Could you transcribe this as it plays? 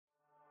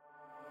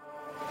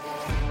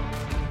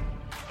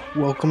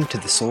Welcome to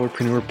the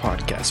Solarpreneur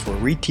Podcast, where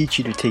we teach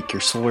you to take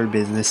your solar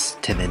business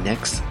to the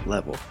next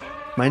level.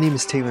 My name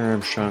is Taylor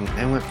Armstrong.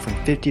 I went from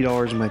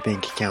 $50 in my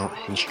bank account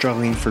and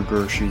struggling for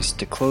groceries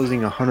to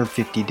closing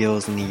 150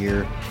 deals in a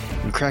year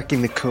and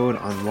cracking the code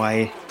on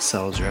why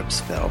sales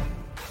reps fail.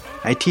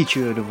 I teach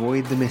you how to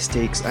avoid the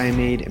mistakes I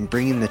made and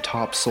bring in the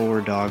top solar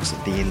dogs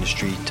of the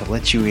industry to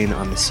let you in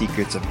on the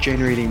secrets of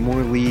generating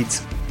more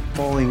leads,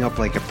 following up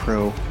like a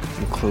pro,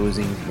 and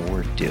closing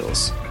more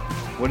deals.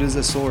 What is a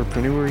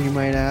solarpreneur, you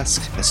might ask?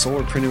 A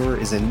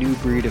solarpreneur is a new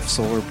breed of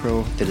solar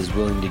pro that is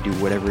willing to do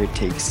whatever it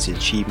takes to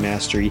achieve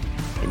mastery,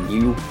 and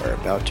you are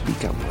about to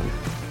become one.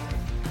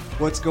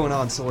 What's going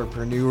on,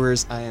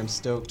 solarpreneurs? I am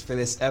stoked for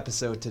this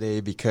episode today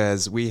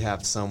because we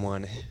have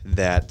someone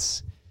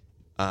that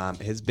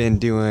has been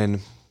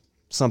doing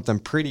something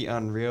pretty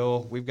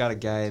unreal. We've got a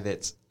guy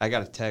that I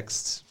got a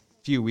text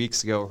a few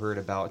weeks ago, heard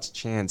about.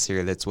 Chance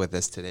here that's with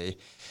us today.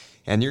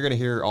 And you're going to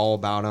hear all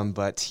about him,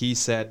 but he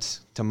set,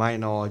 to my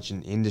knowledge,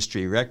 an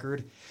industry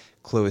record,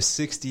 closed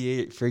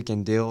 68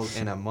 freaking deals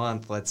in a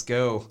month. Let's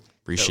go.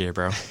 Appreciate it,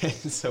 bro.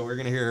 So we're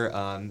going to hear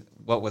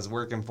what was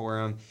working for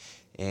him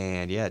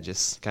and, yeah,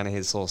 just kind of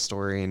his whole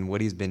story and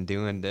what he's been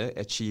doing to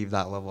achieve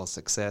that level of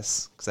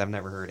success, because I've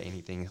never heard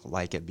anything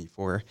like it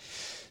before.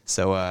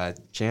 So,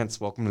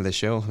 Chance, welcome to the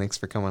show. Thanks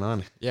for coming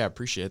on. Yeah,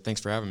 appreciate it.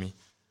 Thanks for having me.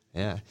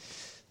 Yeah.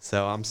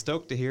 So I'm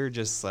stoked to hear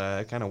just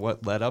kind of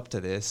what led up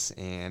to this,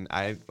 and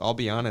I'll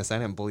be honest, I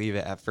didn't believe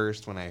it at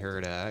first when I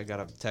heard I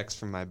got a text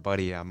from my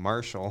buddy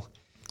Marshall,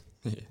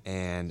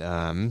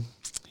 and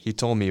he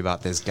told me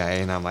about this guy,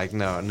 and I'm like,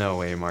 no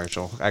way,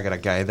 Marshall. I got a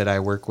guy that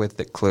I work with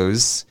that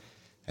closed,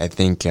 I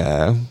think,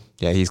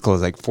 he's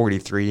closed like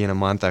 43 in a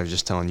month. I was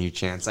just telling you,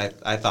 Chance,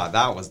 I thought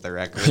that was the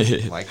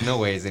record. Like, no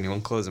way is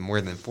anyone closing more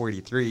than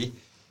 43.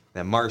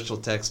 Then Marshall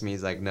texts me,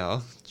 he's like,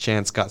 no,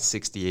 Chance got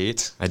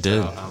 68. I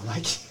did. So I'm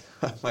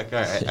like, all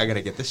right, I got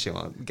to get this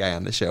guy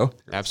on the show.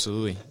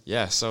 Absolutely.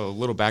 Yeah, so a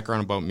little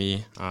background about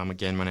me.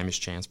 Again, my name is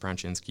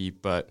Pronschinske,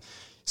 but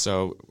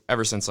so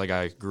ever since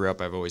I grew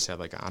up, I've always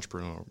had an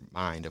entrepreneurial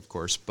mind, of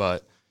course.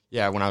 But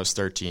yeah, when I was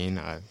 13,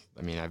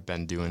 I've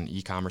been doing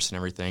e-commerce and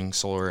everything.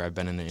 Solar, I've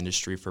been in the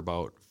industry for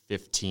about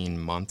 15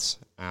 months.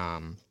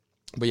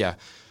 But yeah,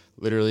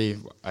 literally,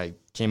 I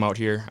came out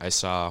here, I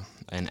saw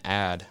an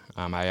ad.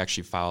 I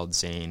actually followed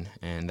Zane,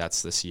 and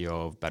that's the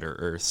CEO of Better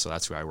Earth, so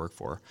that's who I work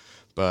for.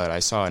 But I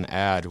saw an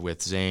ad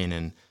with Zane,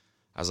 and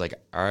I was like,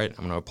 all right, I'm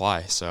going to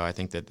apply. So I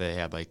think that they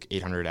had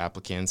 800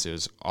 applicants. It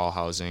was all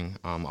housing,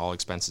 all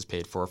expenses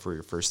paid for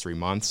your first 3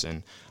 months.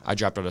 And I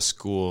dropped out of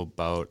school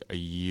about a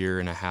year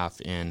and a half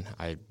in.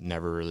 I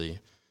never really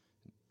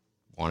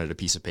wanted a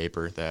piece of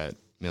paper that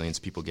millions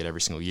of people get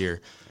every single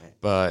year. Right.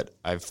 But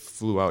I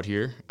flew out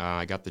here.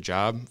 I got the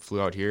job,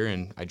 flew out here,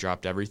 and I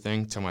dropped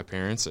everything, told my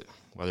parents,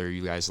 whether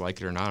you guys like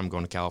it or not, I'm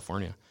going to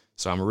California.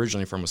 So I'm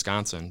originally from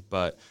Wisconsin,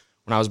 but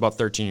when I was about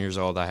 13 years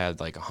old, I had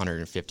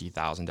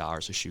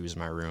 $150,000 of shoes in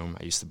my room.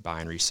 I used to buy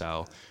and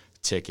resell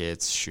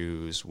tickets,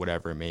 shoes,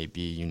 whatever it may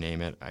be, you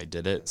name it, I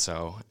did it.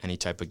 So any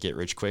type of get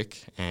rich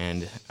quick.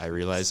 And I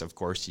realized, of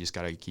course, you just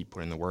got to keep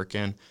putting the work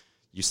in.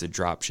 Used to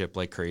drop ship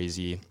like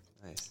crazy.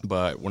 Nice.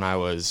 But when I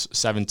was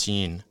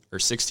 17 or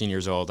 16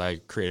 years old, I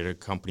created a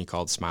company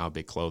called Smile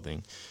Big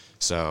Clothing.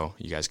 So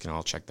you guys can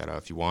all check that out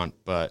if you want.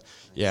 But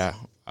yeah,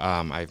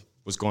 I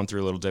was going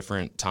through a little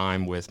different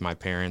time with my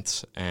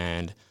parents,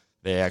 and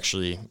they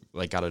actually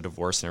got a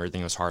divorce and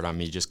everything. It was hard on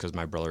me just because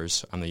my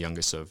brothers, I'm the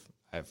youngest I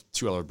have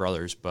two other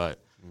brothers. But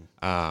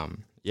so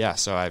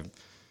I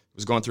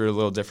was going through a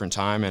little different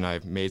time, and I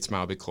made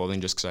Smile Big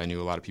Clothing just because I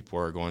knew a lot of people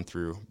were going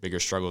through bigger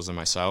struggles than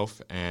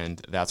myself.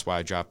 And that's why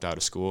I dropped out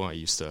of school. I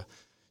used to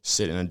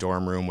sit in a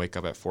dorm room, wake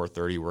up at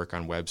 4:30, work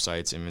on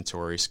websites,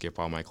 inventory, skip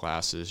all my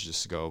classes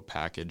just to go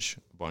package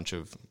a bunch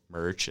of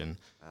merch. And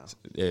wow.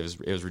 It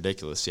was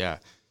ridiculous, yeah.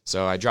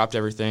 So I dropped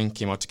everything,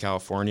 came out to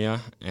California,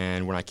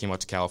 and when I came out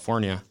to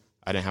California,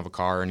 I didn't have a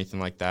car or anything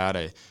like that.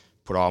 I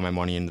put all my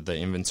money into the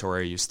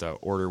inventory. I used to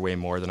order way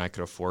more than I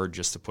could afford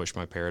just to push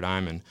my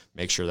paradigm and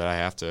make sure that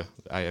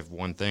I have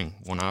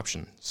one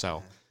option,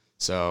 sell.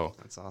 So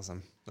that's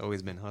awesome.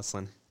 Always been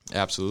hustling.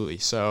 Absolutely.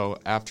 So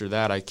after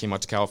that, I came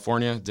out to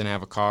California, didn't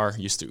have a car,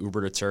 used to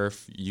Uber to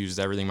Turf, used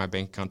everything in my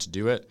bank account to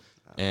do it,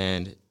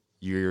 and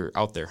you're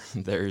out there.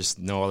 There's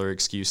no other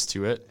excuse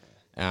to it.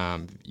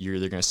 You're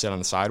either going to sit on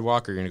the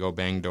sidewalk or you're going to go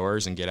bang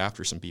doors and get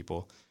after some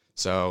people.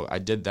 So I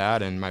did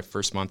that, and my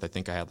first month, I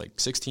think I had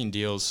 16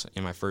 deals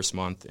in my first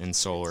month in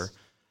solar.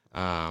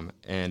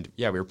 And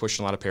yeah, we were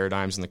pushing a lot of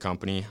paradigms in the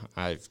company.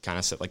 I've kind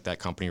of set that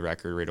company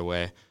record right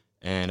away.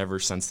 And ever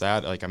since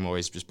that, I'm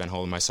always just been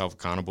holding myself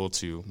accountable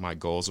to my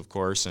goals, of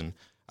course. And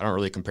I don't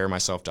really compare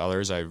myself to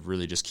others. I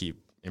really just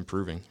keep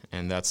improving.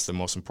 And that's the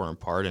most important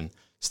part, and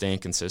staying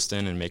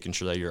consistent and making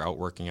sure that you're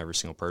outworking every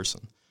single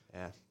person.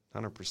 Yeah.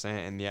 100%.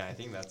 And yeah, I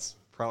think that's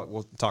probably,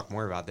 we'll talk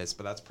more about this,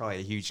 but that's probably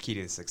a huge key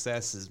to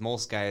success is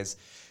most guys,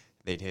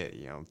 they'd hit,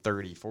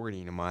 30,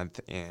 40 in a month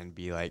and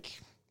be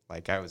like,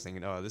 like I was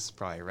thinking, oh, this is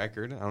probably a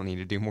record. I don't need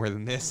to do more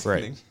than this.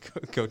 Right. And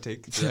then go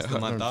take the rest of the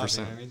month off.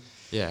 You know what I mean?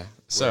 Yeah.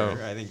 So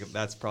I think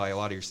that's probably a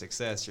lot of your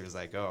success. You're just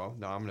like, oh,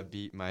 no, I'm going to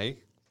beat my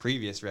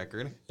previous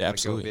record. Yeah, I'm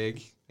absolutely. Go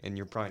big. And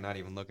you're probably not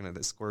even looking at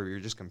the score. You're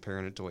just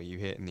comparing it to what you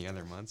hit in the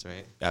other months,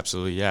 right?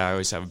 Absolutely. Yeah. I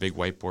always have a big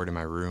whiteboard in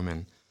my room,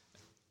 and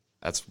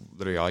that's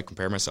literally all I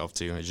compare myself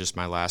to. It's just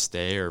my last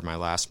day or my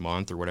last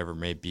month or whatever it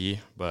may be,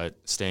 but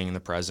staying in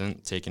the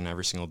present, taking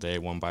every single day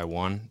one by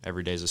one.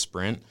 Every day is a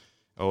sprint.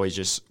 Always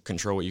just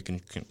control what you can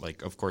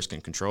of course,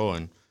 can control.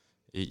 And,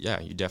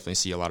 you definitely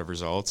see a lot of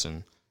results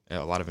and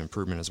a lot of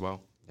improvement as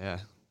well. Yeah,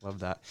 love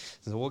that.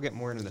 So we'll get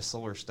more into the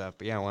solar stuff.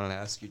 But, yeah, I wanted to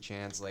ask you,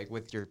 Chance, like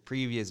with your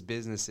previous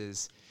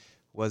businesses,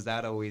 was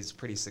that always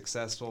pretty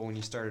successful when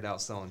you started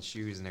out selling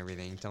shoes and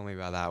everything? Tell me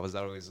about that. Was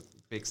that always a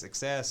big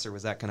success, or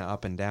was that kind of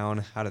up and down?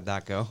 How did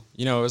that go?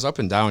 It was up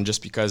and down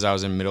just because I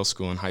was in middle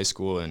school and high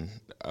school. And,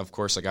 of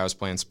course, like I was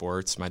playing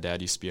sports. My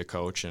dad used to be a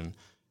coach and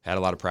had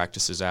a lot of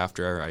practices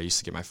after. I used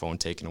to get my phone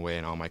taken away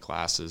in all my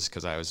classes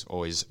because I was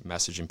always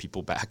messaging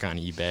people back on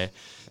eBay.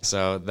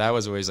 So that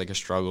was always like a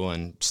struggle,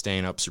 and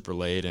staying up super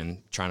late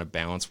and trying to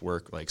balance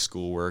work, like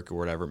schoolwork or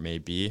whatever it may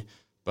be.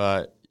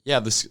 But yeah,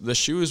 the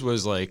shoes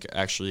was like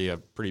actually a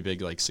pretty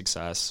big like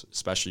success,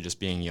 especially just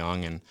being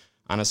young. And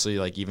honestly,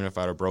 like even if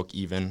I'd have broke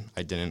even,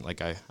 I didn't.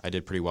 Like I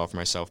did pretty well for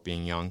myself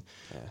being young.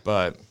 Yeah.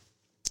 But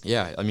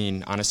yeah, I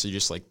mean, honestly,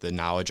 just like the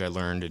knowledge I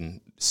learned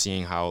and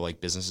seeing how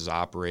like businesses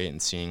operate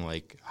and seeing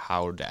like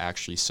how to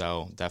actually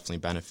sell definitely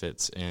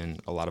benefits in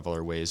a lot of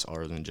other ways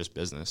other than just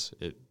business.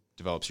 It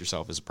develops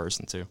yourself as a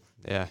person too.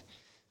 Yeah.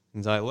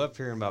 And so I love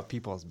hearing about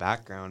people's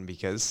background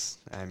because,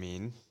 I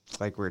mean,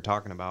 like we were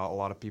talking about, a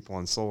lot of people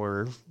in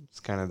solar, it's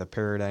kind of the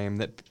paradigm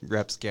that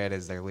reps get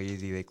is they're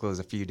lazy, they close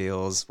a few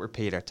deals, we're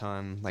paid a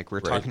ton. Like we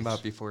were talking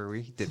about before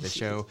we did the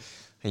show,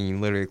 and you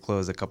literally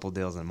close a couple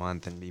deals a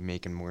month and be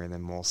making more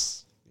than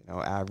most,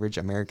 average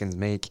Americans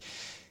make.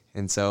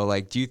 And so,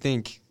 like, do you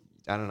think,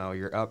 I don't know,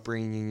 your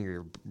upbringing,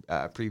 your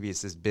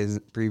previous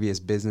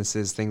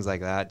businesses, things like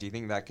that, do you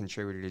think that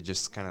contributed to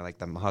just kind of like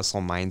the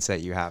hustle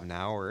mindset you have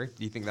now? Or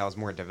do you think that was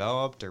more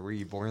developed, or were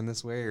you born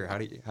this way? Or how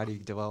do you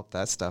develop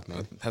that stuff,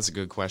 man? That's a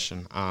good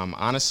question.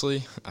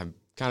 Honestly, I've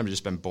kind of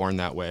just been born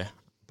that way.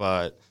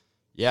 But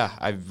yeah,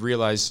 I've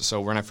realized,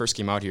 so when I first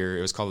came out here,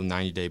 it was called the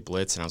 90-day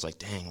blitz. And I was like,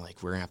 dang,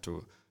 like we're going to have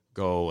to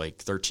go like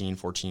 13,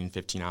 14,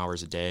 15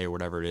 hours a day or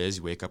whatever it is.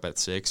 You wake up at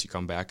 6, you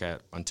come back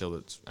until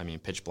it's,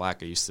 pitch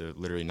black. I used to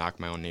literally knock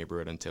my own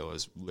neighborhood until it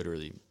was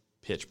literally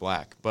pitch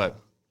black. But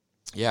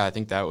yeah, I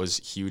think that was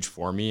huge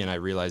for me. And I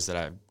realized that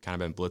I've kind of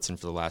been blitzing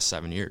for the last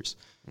 7 years.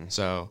 Mm-hmm.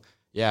 So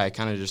yeah, I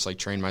kind of just like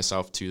trained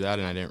myself to that.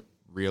 And I didn't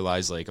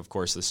realize, like, of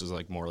course this is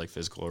like more like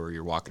physical where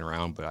you're walking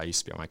around, but I used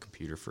to be on my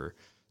computer for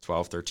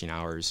 12, 13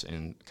 hours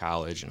in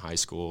college and high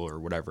school or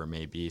whatever it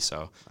may be.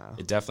 So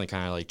It definitely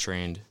kind of like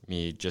trained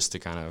me just to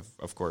kind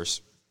of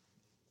course,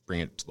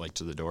 bring it like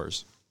to the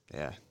doors.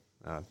 Yeah.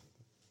 I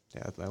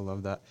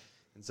love that.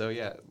 And so,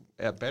 yeah,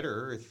 at Better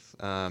Earth,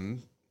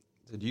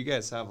 do you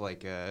guys have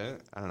like a,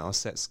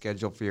 set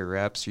schedule for your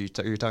reps?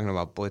 You're talking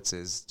about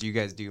blitzes. Do you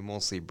guys do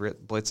mostly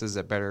blitzes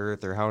at Better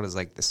Earth, or how does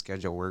like the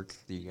schedule work?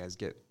 Do you guys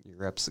get your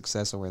rep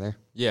success over there?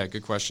 Yeah,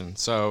 good question.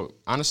 So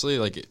honestly,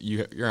 like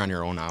you're on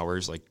your own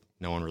hours, like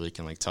no one really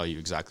can like tell you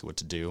exactly what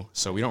to do.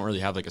 So we don't really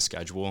have like a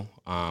schedule.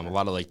 A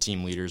lot of like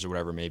team leaders or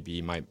whatever it may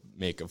be might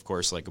make, of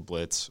course, like a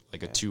blitz,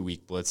 like a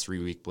 2-week blitz,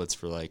 3-week blitz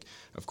for like,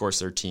 of course,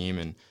 their team,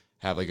 and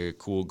have like a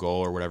cool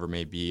goal or whatever it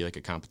may be, like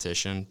a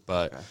competition.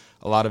 But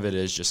a lot of it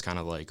is just kind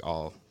of like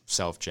all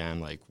self-gen,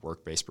 like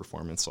work-based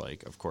performance.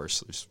 Like, of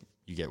course,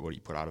 you get what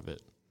you put out of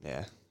it.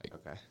 Yeah.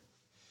 Okay.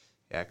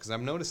 Yeah, because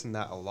I'm noticing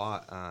that a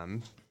lot.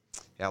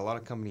 A lot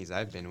of companies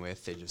I've been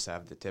with, they just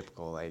have the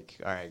typical, like,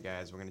 all right,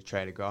 guys, we're going to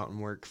try to go out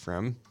and work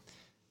from,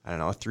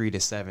 3 to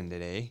 7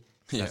 today.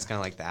 Yeah. That's kind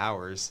of like the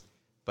hours.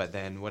 But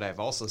then what I've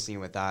also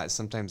seen with that is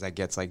sometimes that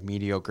gets, like,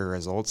 mediocre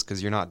results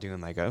because you're not doing,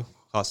 like, a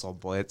hustle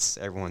blitz.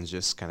 Everyone's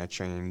just kind of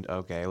trained,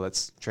 okay,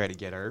 let's try to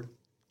get our,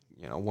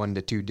 1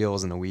 to 2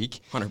 deals in a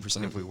week. 100%.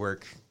 And if we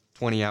work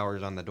 20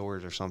 hours on the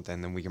doors or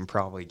something, then we can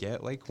probably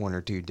get, like, 1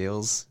 or 2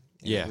 deals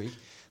in a week.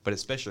 But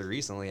especially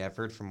recently, I've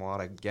heard from a lot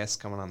of guests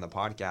coming on the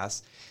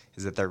podcast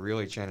is that they're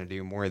really trying to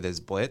do more of this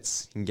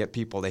blitz and get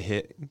people to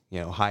hit,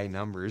 high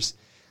numbers.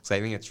 So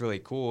I think it's really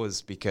cool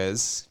is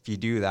because if you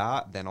do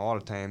that, then a lot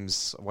of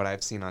times what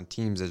I've seen on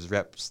teams is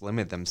reps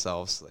limit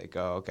themselves. Like,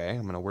 oh, okay,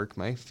 I'm going to work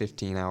my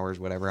 15 hours,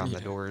 whatever, on the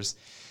doors,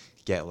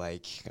 get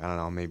like,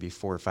 maybe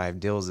 4 or 5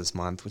 deals this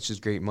month, which is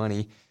great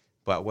money.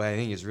 But what I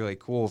think is really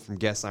cool from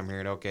guests I'm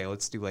hearing, okay,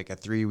 let's do like a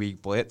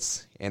 3-week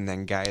blitz, and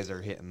then guys are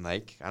hitting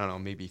like,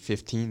 maybe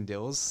 15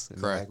 deals.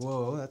 And they're like,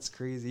 whoa, that's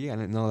crazy. I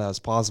didn't know that was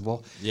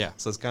possible. Yeah.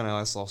 So it's kind of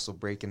us also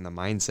breaking the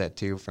mindset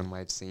too from what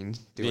I've seen,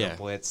 doing a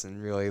blitz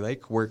and really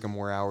like working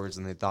more hours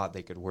than they thought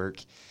they could work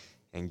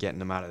and getting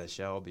them out of the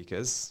shell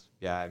because,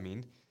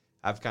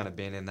 I've kind of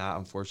been in that.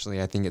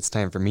 Unfortunately, I think it's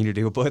time for me to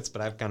do a blitz,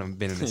 but I've kind of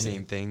been in the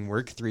same thing,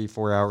 work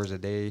 3-4 hours a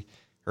day.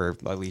 Or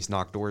at least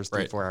knock doors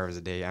 3-4 hours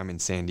a day. I'm in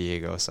San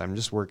Diego, so I'm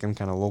just working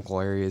kind of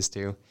local areas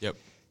too. Yep.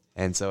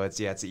 And so it's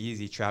an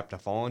easy trap to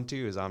fall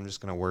into is I'm just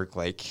going to work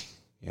like,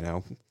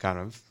 kind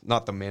of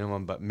not the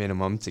minimum, but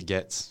minimum to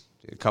get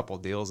a couple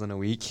deals in a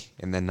week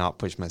and then not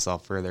push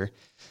myself further.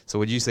 So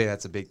would you say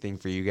that's a big thing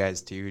for you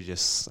guys too?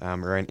 Just,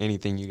 or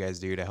anything you guys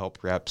do to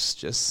help reps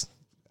just,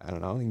 I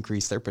don't know,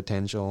 increase their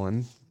potential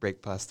and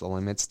break past the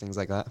limits, things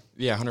like that?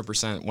 Yeah,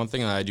 100%. One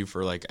thing that I do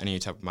for like any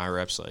type of my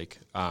reps, like,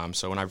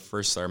 so when I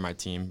first started my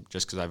team,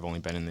 just because I've only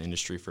been in the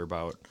industry for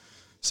about,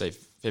 say,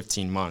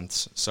 15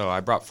 months. So I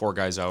brought 4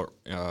 guys out,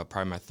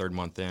 probably my 3rd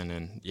month in,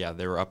 and yeah,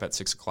 they were up at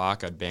 6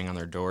 o'clock. I'd bang on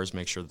their doors,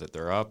 make sure that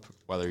they're up,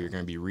 whether you're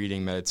going to be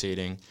reading,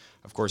 meditating,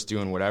 of course,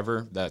 doing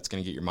whatever that's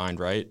going to get your mind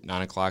right.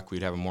 9 o'clock,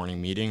 we'd have a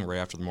morning meeting. Right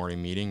after the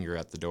morning meeting, you're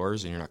at the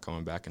doors, and you're not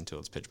coming back until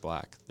it's pitch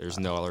black. There's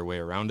no other way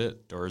around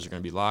it. Doors are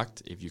going to be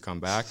locked. If you come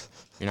back,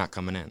 you're not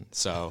coming in.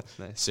 So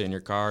Nice. Sit in your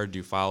car,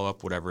 do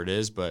follow-up, whatever it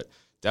is. But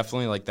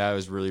definitely, like, that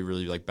was really,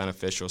 really, like,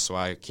 beneficial. So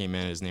I came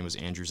in. His name was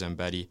Andrew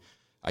Zambetti.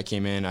 I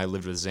came in, I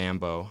lived with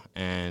Zambo,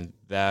 and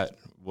that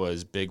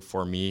was big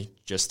for me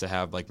just to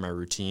have, like, my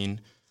routine,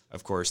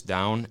 of course,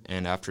 down.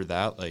 And after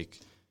that, like,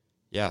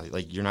 yeah,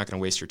 like, you're not going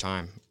to waste your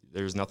time.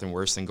 There's nothing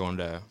worse than going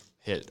to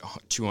hit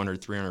 200,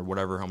 300,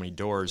 whatever, how many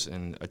doors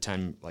in a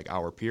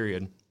 10-hour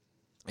period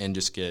and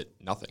just get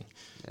nothing.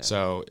 Yeah.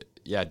 So,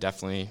 yeah,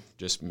 definitely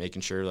just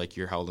making sure, like,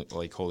 you're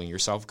holding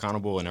yourself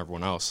accountable and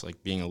everyone else.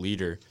 Like, being a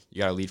leader, you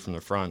got to lead from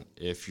the front.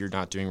 If you're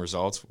not doing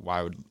results,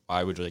 why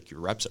would like, your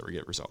reps ever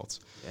get results?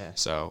 Yeah.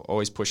 So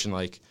always pushing,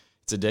 like,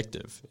 it's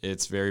addictive.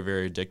 It's very,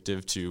 very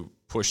addictive to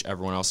push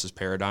everyone else's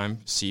paradigm,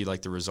 see,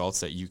 like, the results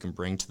that you can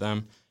bring to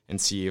them, and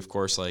see, of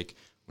course, like,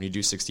 when you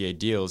do 68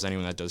 deals,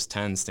 anyone that does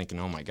 10s thinking,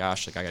 oh my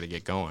gosh, like, I got to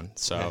get going.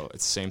 So yeah.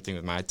 It's the same thing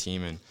with my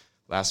team. And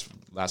last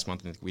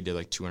month, I think we did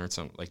like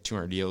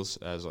 200 deals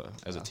as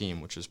a team,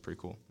 which is pretty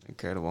cool.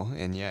 Incredible.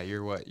 And yeah,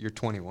 you're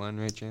 21,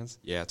 right, Chance?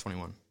 Yeah,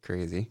 21.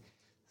 Crazy.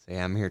 So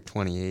yeah, I'm here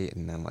 28,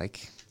 and I'm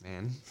like,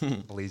 man,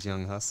 all these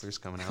young hustlers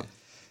coming out.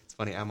 It's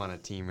funny, I'm on a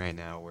team right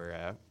now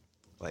where,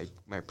 like,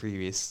 my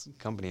previous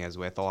company I was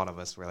with, a lot of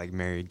us were like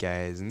married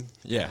guys, and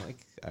yeah, I'm like,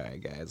 all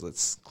right, guys,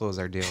 let's close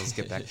our deals,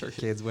 get back to our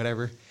kids,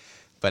 whatever.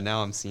 But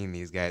now I'm seeing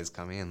these guys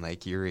come in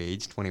like your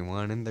age,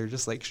 21, and they're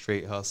just like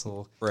straight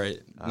hustle. Right.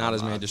 Not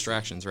as many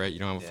distractions, right? You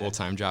don't have a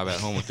full-time job at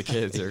home with the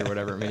kids or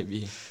whatever it may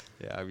be.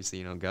 Yeah,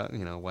 obviously, got,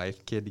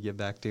 wife, kid to get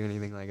back to,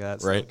 anything like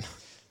that. Right.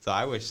 So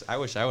I wish I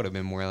would have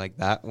been more like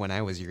that when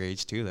I was your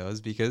age too, though,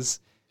 is because,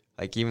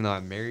 like, even though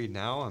I'm married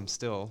now, I'm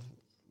still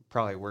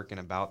probably working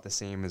about the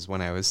same as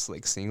when I was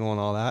like single and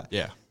all that.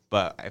 Yeah.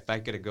 But if I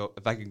could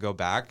go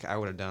back, I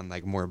would have done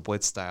like more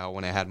blitz style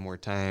when I had more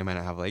time and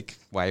I have like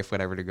wife,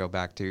 whatever to go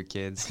back to,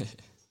 kids.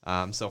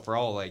 So for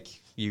all like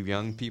you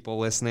young people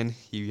listening,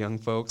 you young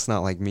folks,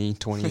 not like me,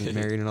 28,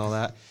 married and all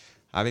that,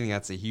 I think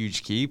that's a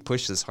huge key.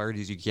 Push as hard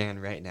as you can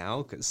right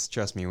now, because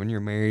trust me, when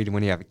you're married,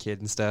 when you have a kid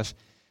and stuff,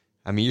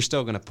 I mean, you're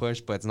still going to push,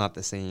 but it's not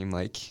the same.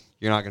 Like,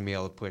 you're not going to be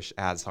able to push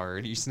as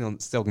hard. You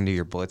still can do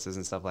your blitzes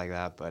and stuff like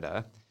that.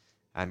 But,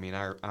 I mean,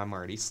 I'm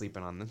already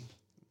sleeping on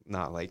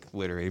not like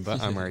literally,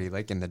 but I'm already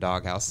like in the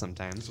doghouse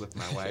sometimes with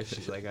my wife.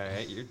 She's like, all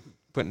right, you're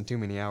putting too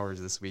many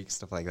hours this week,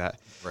 stuff like that.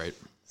 Right.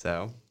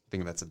 So I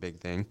think that's a big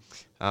thing.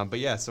 But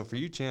yeah, so for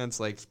you, Chance,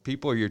 like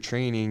people you're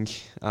training,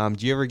 do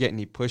you ever get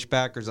any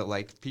pushback, or is it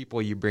like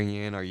people you bring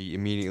in, are you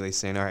immediately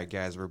saying, all right,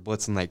 guys, we're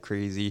blitzing like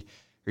crazy?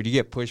 Or do you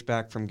get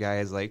pushback from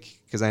guys like,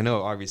 because I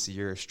know obviously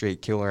you're a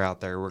straight killer out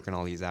there working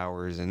all these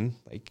hours and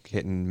like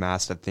hitting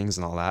massive things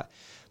and all that.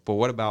 But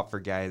what about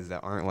for guys that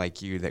aren't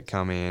like you, that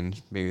come in,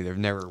 maybe they've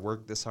never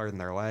worked this hard in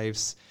their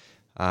lives?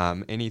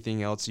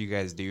 Anything else you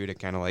guys do to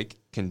kind of like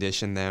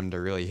condition them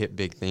to really hit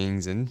big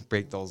things and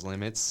break those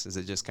limits? Is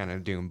it just kind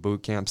of doing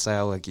boot camp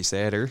style, like you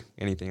said, or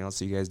anything else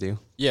you guys do?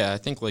 Yeah, I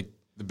think like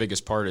the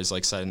biggest part is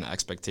like setting the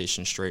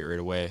expectation straight right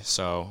away.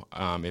 So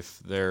if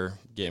they're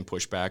getting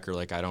pushback or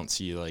like I don't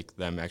see like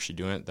them actually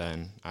doing it,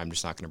 then I'm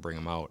just not going to bring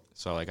them out.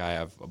 So like I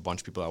have a bunch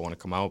of people that want to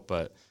come out,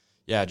 but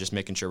yeah, just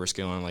making sure we're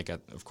scaling like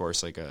at, of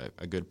course, like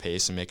a good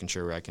pace and making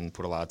sure I can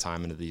put a lot of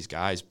time into these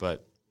guys.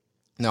 But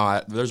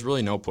no, there's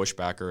really no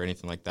pushback or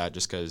anything like that,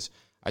 just because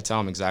I tell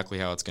them exactly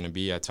how it's going to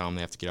be. I tell them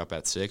they have to get up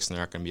at 6 and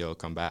they're not going to be able to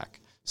come back.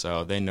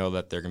 So they know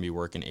that they're going to be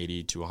working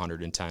 80 to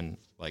 110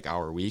 like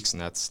hour weeks,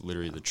 and that's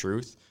literally the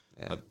truth.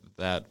 Yeah.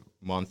 That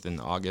month in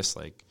August,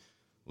 like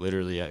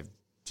literally I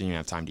didn't even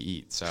have time to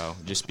eat. So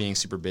just being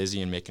super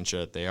busy and making sure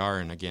that they are.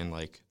 And again,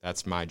 like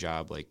that's my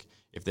job. Like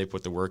if they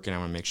put the work in, I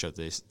want to make sure that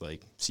they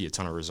like see a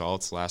ton of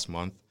results. Last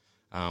month,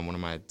 one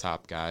of my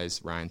top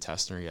guys, Ryan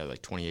Testner, he had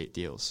like 28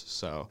 deals.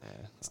 So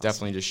it's awesome.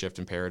 Definitely just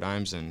shifting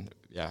paradigms. And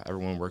yeah,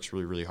 everyone works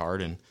really, really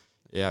hard. And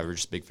yeah, we're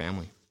just a big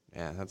family.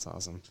 Yeah, that's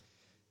awesome.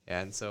 Yeah,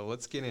 and so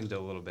let's get into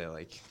a little bit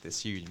like this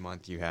huge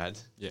month you had.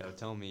 Yeah. So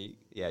tell me,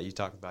 you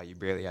talked about you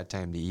barely had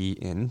time to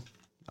eat and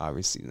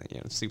obviously,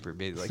 super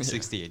busy, like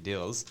 68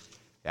 deals.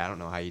 Yeah, I don't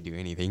know how you do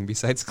anything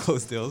besides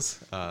close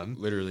deals.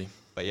 Literally.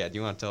 But yeah, do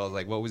you want to tell us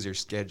like what was your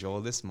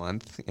schedule this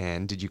month,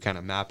 and did you kind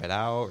of map it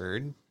out,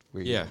 or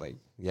were you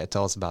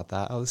tell us about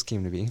that, how this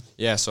came to be?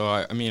 Yeah, so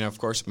I mean, of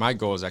course, my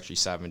goal is actually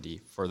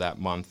 70 for that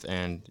month,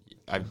 and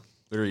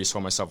literally just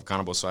hold myself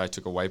accountable. So I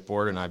took a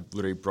whiteboard and I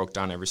literally broke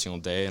down every single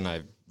day, and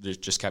I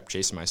just kept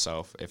chasing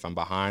myself. If I'm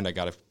behind, I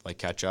got to like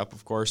catch up,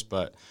 of course,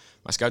 but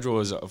my schedule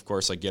is, of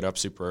course, like get up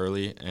super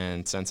early,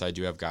 and since I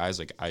do have guys,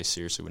 like I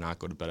seriously would not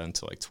go to bed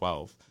until like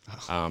 12,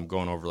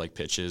 going over like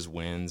pitches,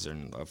 wins,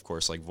 and of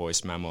course like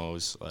voice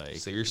memos. Like,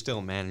 so you're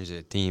still managing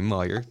a team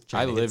while you're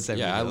trying to hit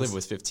 70 I deals? live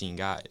with 15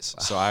 guys,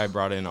 so I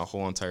brought in a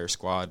whole entire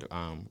squad.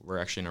 We're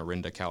actually in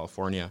Orinda,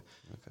 California,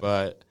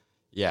 but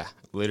yeah,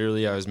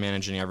 literally I was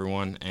managing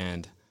everyone,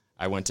 and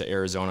I went to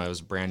Arizona. It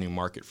was a brand new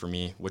market for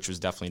me, which was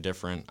definitely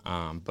different,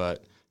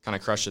 but kind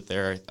of crushed it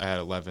there. I had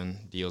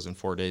 11 deals in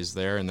 4 days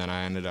there, and then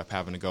I ended up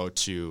having to go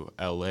to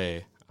LA,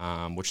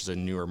 which is a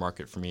newer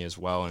market for me as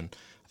well, and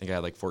I think I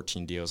had like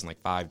 14 deals in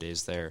like 5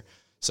 days there.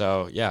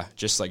 So yeah,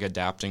 just like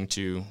adapting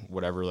to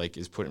whatever like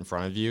is put in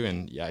front of you,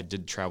 and yeah, I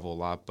did travel a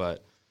lot,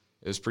 but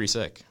it was pretty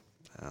sick.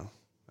 Oh,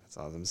 that's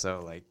awesome.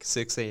 So like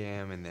 6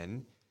 a.m. and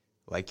then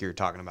like you were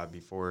talking about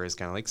before is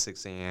kind of like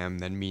 6 a.m.,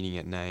 then meeting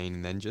at 9,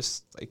 and then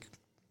just like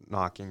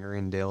knocking her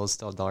in deals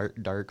till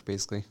dark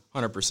basically.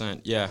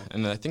 100%, yeah.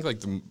 And I think like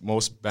the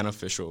most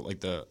beneficial,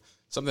 like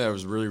something that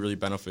was really, really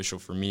beneficial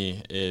for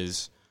me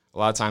is a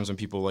lot of times when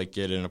people like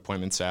get an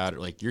appointment set,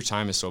 like your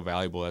time is so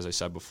valuable, as I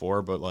said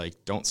before, but like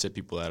don't sit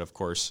people that of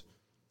course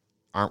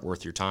aren't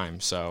worth your time.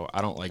 So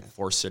I don't like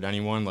force sit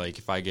anyone. Like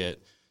if I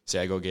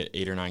go get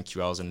 8 or 9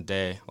 QLs in a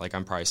day, like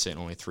I'm probably sitting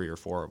only 3 or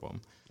 4 of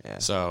them. Yeah.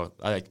 So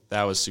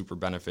that was super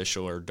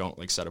beneficial. Or don't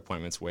like set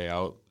appointments way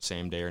out,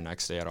 same day or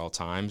next day at all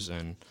times.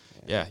 And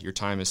yeah, your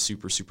time is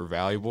super, super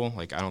valuable.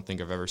 Like I don't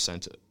think I've ever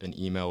sent an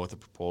email with a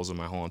proposal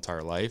my whole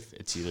entire life.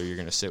 It's either you're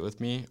going to sit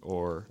with me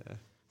or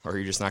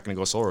you're just not going to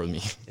go solar with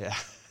me. Yeah,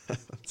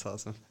 that's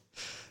awesome.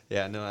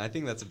 Yeah, no, I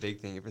think that's a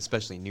big thing,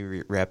 especially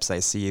new reps I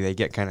see. They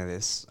get kind of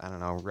this, I don't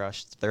know,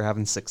 rush. They're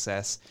having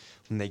success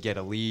when they get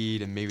a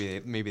lead, and maybe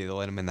they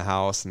let them in the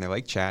house, and they're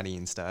like chatty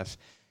and stuff.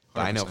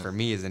 But 100%. I know for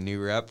me as a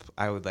new rep,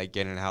 I would like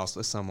get in a house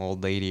with some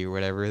old lady or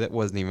whatever that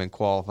wasn't even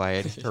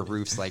qualified. Her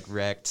roof's like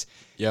wrecked.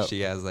 Yep.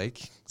 She has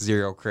like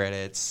 0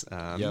 credits.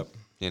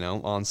 You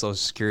know, on Social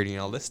Security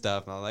and all this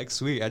stuff. And I'm like,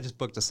 sweet, I just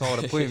booked a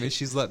solid appointment.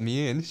 She's let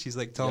me in. She's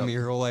like telling me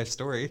her whole life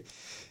story.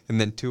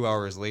 And then 2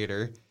 hours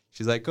later,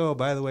 she's like, oh,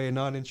 by the way,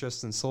 not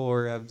interested in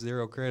solar, I have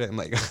 0 credit. I'm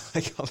like,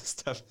 like all this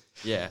stuff.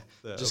 Yeah,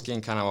 just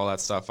getting kind of all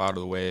that stuff out of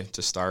the way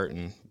to start.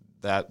 And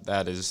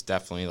that is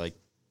definitely like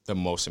the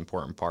most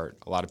important part.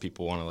 A lot of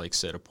people want to like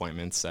sit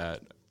appointments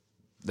that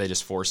they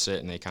just force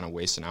it and they kind of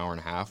waste an hour and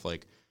a half.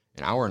 Like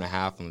an hour and a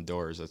half on the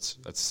doors,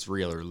 that's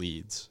 3 other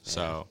leads. Yeah.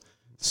 So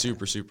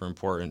super, super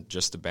important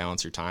just to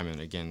balance your time.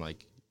 And again,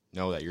 like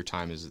know that your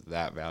time is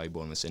that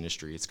valuable in this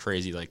industry. It's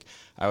crazy. Like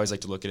I always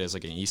like to look at it as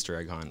like an Easter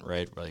egg hunt,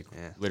 right? Like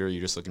literally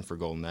you're just looking for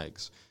golden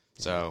eggs.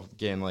 So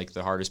again, like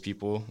the hardest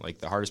people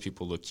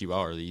to queue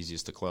out are the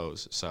easiest to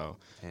close. So,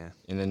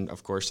 and then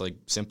of course, like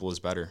simple is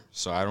better.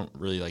 So I don't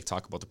really like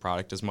talk about the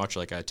product as much.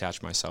 Like I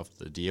attach myself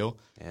to the deal.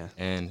 Yeah.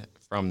 And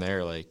from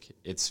there, like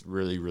it's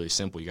really, really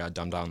simple. You got to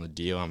dumb down the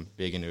deal. I'm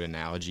big into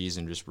analogies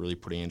and just really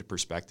putting into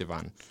perspective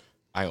on,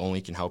 I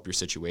only can help your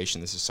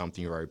situation. This is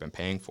something you've already been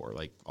paying for.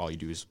 Like all you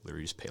do is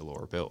literally just pay a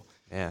lower bill.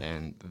 Yeah.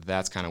 And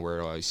that's kind of where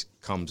it always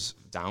comes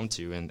down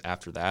to. And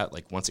after that,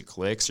 like once it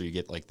clicks or you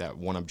get like that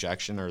one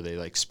objection or they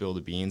like spill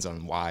the beans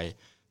on why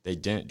they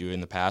didn't do it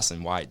in the past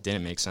and why it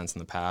didn't make sense in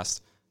the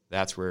past,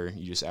 that's where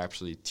you just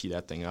actually tee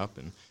that thing up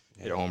and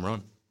hit a home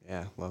run.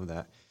 Yeah, love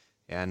that.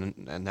 Yeah,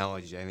 and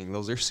analogy, I think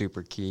those are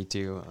super key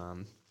too.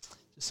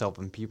 Just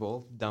helping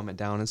people dumb it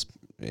down as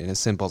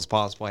simple as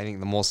possible. I think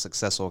the most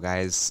successful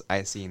guys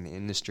I see in the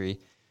industry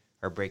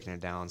are breaking it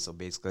down so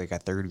basically like a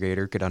third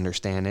grader could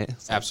understand it.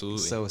 It's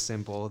Absolutely. Like so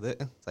simple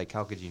that it's like,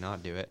 how could you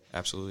not do it?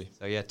 Absolutely.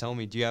 So yeah, tell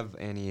me, do you have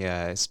any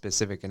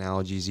specific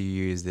analogies you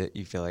use that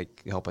you feel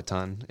like help a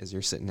ton as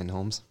you're sitting in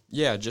homes?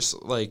 Yeah,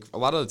 just like a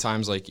lot of the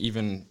times, like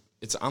even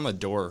it's on the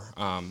door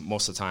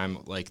most of the time,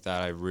 like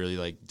that I really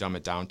like dumb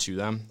it down to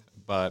them.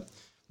 But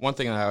one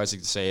thing that I always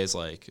like to say is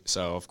like,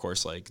 so of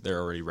course, like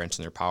they're already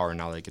renting their power and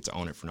now they get to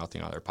own it for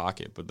nothing out of their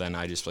pocket. But then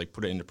I just like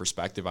put it into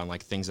perspective on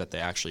like things that they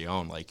actually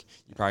own. Like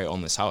you probably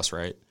own this house,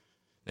 right?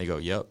 They go,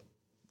 yep.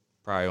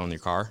 Probably own your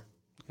car.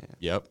 Yeah.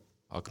 Yep.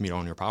 How come you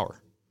don't own your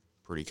power?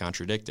 Pretty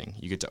contradicting.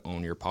 You get to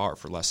own your power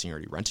for less than you're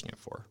already renting it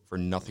for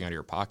nothing out of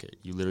your pocket.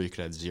 You literally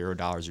could have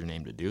 $0 your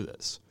name to do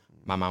this.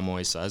 My mom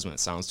always says when it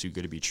sounds too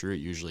good to be true, it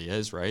usually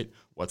is, right?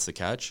 What's the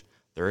catch?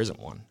 There isn't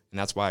one. And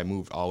that's why I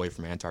moved all the way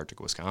from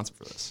Antarctica, Wisconsin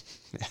for this.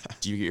 Yeah.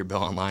 Do you get your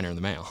bill online or in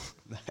the mail?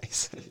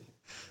 Nice.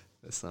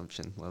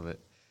 Assumption. Love it.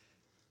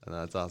 Oh,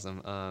 that's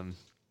awesome. I'm going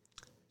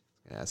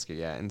to ask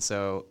you, and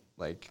so,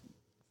 like,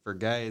 for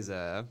guys,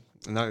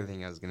 another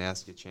thing I was going to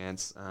ask you,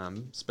 Chance,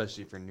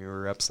 especially for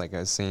newer reps, like I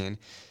was saying,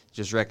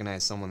 just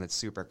recognize someone that's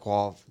super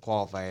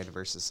qualified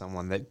versus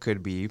someone that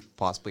could be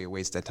possibly a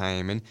waste of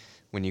time. And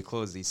when you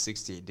close these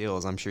 68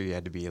 deals, I'm sure you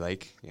had to be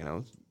like,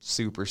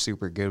 super,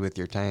 super good with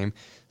your time.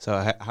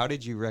 So how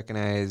did you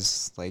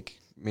recognize like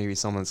maybe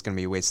someone that's going to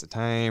be a waste of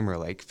time, or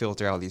like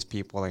filter out these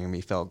people that are going to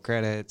be failed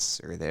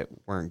credits or that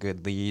weren't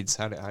good leads?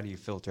 How do you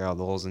filter out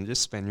those and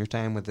just spend your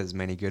time with as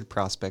many good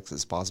prospects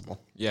as possible?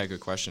 Yeah, good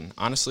question.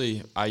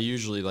 Honestly, I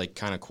usually like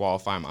kind of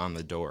qualify them on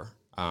the door.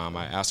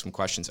 I ask them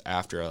questions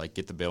after I like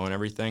get the bill and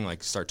everything,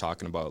 like start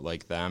talking about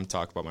like them,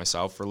 talk about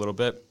myself for a little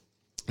bit.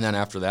 And then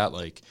after that,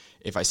 like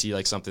if I see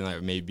like something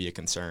that may be a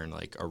concern,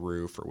 like a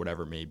roof or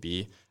whatever it may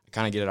be, I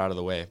kind of get it out of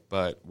the way.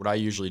 But what I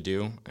usually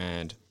do,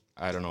 and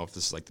I don't know if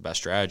this is like the best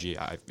strategy,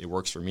 it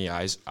works for me.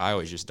 I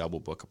always just double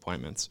book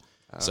appointments.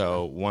 Okay.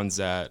 So ones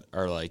that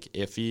are like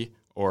iffy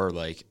or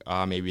like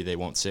maybe they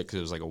won't sit because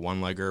it was like a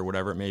one-legger or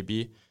whatever it may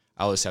be,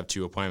 I'll just have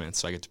 2 appointments,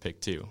 so I get to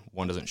pick 2.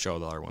 One doesn't show,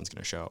 the other one's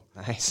going to show.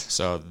 Nice.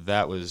 So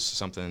that was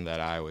something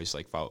that I always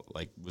like felt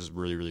like was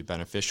really, really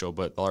beneficial.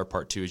 But the other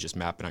part too is just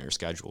mapping out your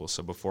schedule.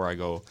 So before I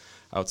go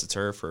out to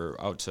turf or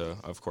out to,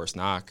 of course,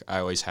 knock, I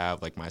always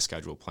have like my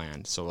schedule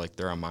planned. So like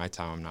they're on my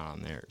time, I'm not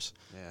on theirs.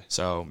 Yeah.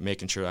 So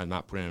making sure I'm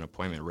not putting an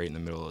appointment right in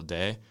the middle of the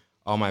day.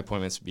 All my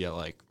appointments would be at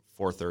like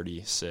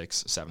 4:30,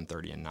 6,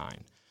 7:30, and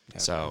 9. Okay.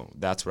 So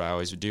that's what I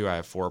always do. I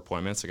have 4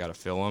 appointments. I got to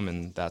fill them,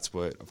 and that's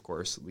what, of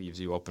course, leaves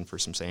you open for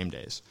some same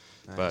days.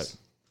 Nice. But,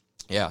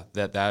 yeah,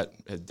 that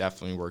it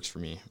definitely works for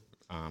me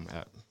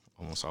at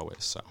almost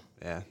always. So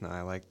yeah, no,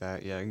 I like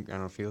that. Yeah, I don't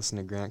know if you listen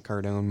to Grant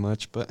Cardone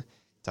much, but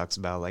he talks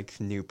about, like,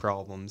 new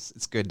problems.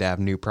 It's good to have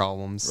new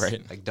problems.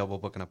 Right. Like double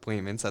booking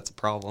appointments, that's a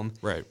problem.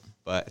 Right.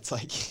 But it's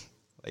like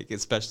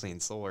especially in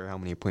solar, how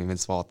many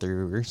appointments fall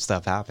through or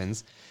stuff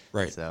happens.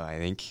 Right. So I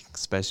think,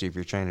 especially if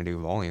you're trying to do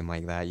volume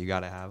like that, you got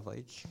to have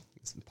like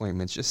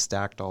appointments just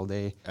stacked all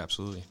day.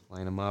 Absolutely.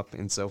 Line them up.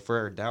 And so for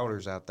our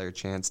doubters out there,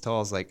 Chance,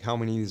 tell us like how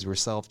many of these were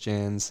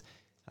self-gens.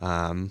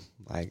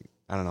 Like,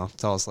 I don't know,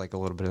 tell us like a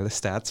little bit of the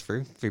stats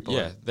for people.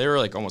 Yeah, they were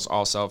like almost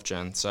all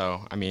self-gen.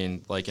 So, I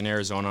mean, like in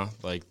Arizona,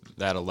 like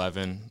that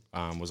 11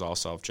 was all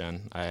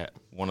self-gen.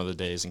 One of the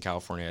days in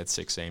California, I had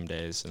 6 same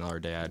days. Another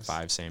day, I had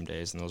 5 same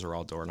days, and those were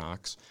all door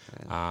knocks.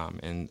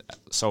 And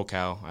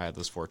SoCal, I had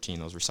those 14.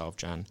 Those were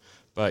self-gen.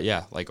 But,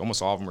 yeah, like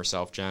almost all of them were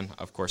self-gen.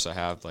 Of course, I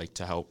have, like,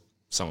 to help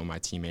some of my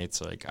teammates,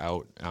 like,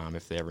 out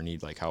if they ever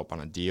need, like, help on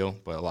a deal.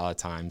 But a lot of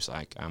times,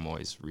 like, I'm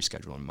always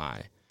rescheduling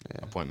my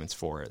appointments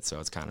for it. So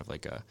it's kind of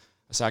like a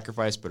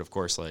sacrifice. But, of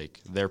course,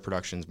 like, their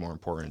production's more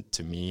important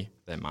to me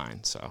than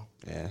mine. So,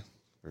 yeah,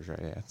 for sure.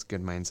 Yeah, it's a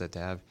good mindset to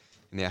have.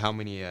 And yeah, how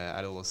many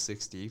out of those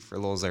 60 for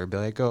those that are be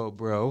like, oh,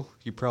 bro,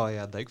 you probably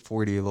had like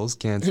 40 of those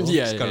canceled.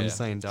 Just got them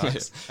signed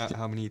docs.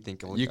 How many you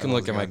think? You can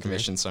look at my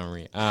commission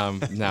summary.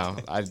 No,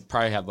 I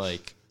probably had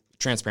like,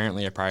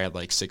 transparently, I probably had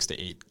like 6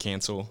 to 8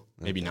 cancel,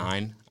 maybe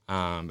 9.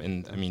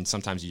 And I mean,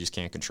 sometimes you just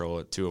can't control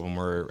it. 2 of them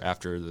were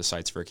after the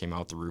sites fair came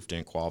out, the roof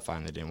didn't qualify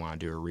and they didn't want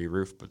to do a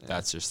re-roof. But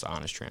that's just the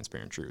honest,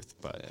 transparent truth.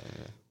 But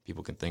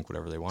people can think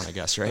whatever they want, I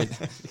guess, right?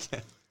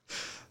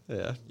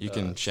 Yeah. You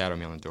can shadow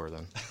me on the door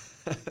then.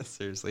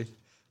 Seriously.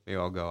 Maybe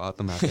I'll go out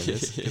them after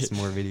this. Get some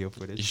more video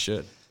footage. You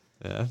should.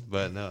 Yeah,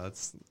 but no,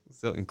 it's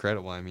still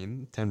incredible. I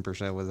mean,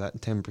 10%, was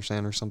that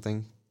 10% or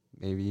something?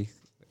 Maybe.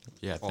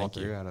 Yeah, thank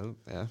you. Out of,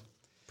 yeah.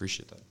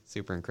 Appreciate that.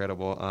 Super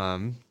incredible.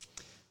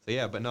 So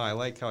yeah, but no, I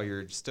like how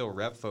you're still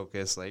rep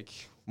focused. Like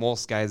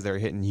most guys that are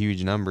hitting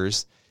huge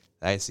numbers,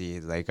 I see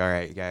like, all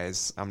right,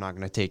 guys, I'm not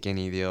going to take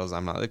any deals.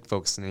 I'm not like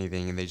focused on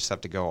anything, and they just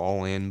have to go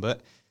all in.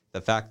 But the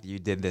fact that you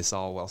did this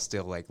all while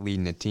still like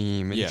leading a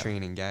team and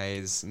training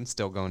guys and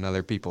still going to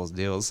other people's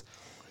deals,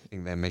 I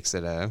think that makes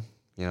it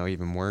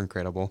even more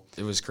incredible.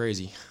 It was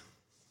crazy.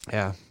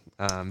 Yeah.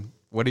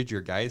 What did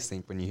your guys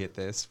think when you hit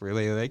this? Were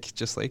they like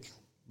just like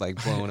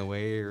blown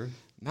away or?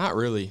 Not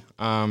really.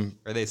 Or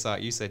they saw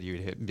you said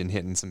you had been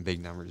hitting some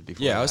big numbers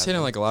before. Yeah, I was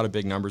hitting like a lot of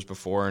big numbers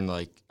before, and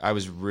like I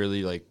was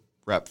really like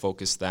rep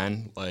focused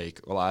then.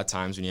 Like a lot of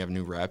times when you have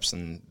new reps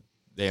and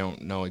they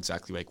don't know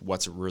exactly like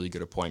what's a really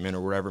good appointment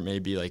or whatever it may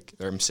be. Like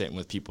I'm sitting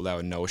with people that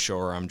would no show,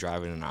 or I'm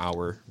driving an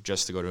hour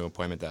just to go to an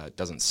appointment that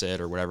doesn't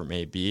sit or whatever it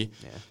may be.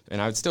 Yeah.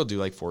 And I would still do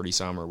like 40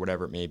 some or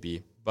whatever it may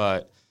be.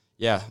 But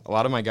yeah, a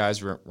lot of my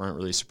guys weren't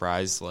really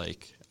surprised.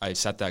 Like I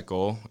set that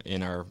goal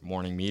in our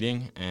morning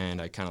meeting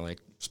and I kind of like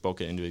spoke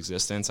it into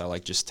existence. I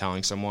like just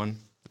telling someone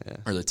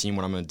or the team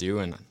what I'm going to do.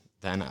 And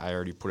then I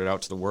already put it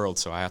out to the world.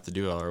 So I have to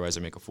do it. Otherwise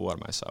I make a fool out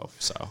of myself.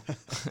 So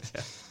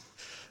yeah.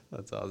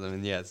 That's awesome.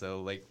 And yeah,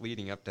 so like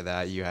leading up to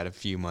that, you had a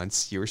few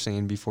months, you were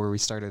saying before we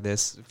started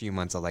this, a few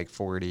months of like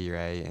 40,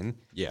 right? And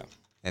yeah.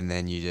 And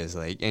then you just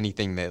like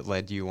anything that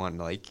led you wanting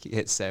to like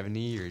hit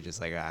 70, or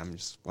just like, I'm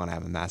just want to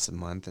have a massive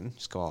month and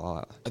just go all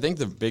out? I think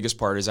the biggest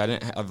part is I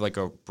didn't have like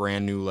a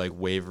brand new like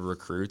wave of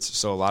recruits.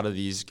 So a lot of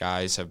these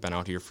guys have been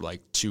out here for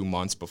like 2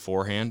 months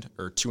beforehand,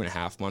 or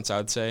 2.5 months,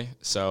 I'd say.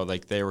 So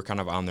like they were kind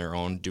of on their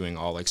own doing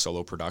all like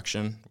solo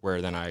production,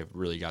 where then I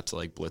really got to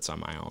like blitz on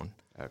my own.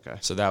 Okay.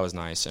 So that was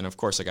nice. And of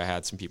course, like I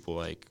had some people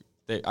like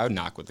I would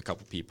knock with a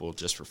couple people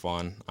just for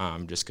fun,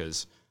 just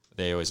because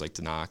they always like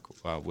to knock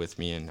with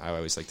me, and I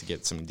always like to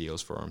get some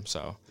deals for them.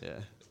 So yeah,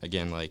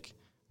 again, like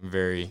I'm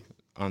very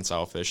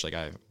unselfish. Like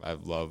I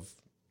love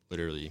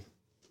literally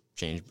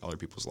change other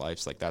people's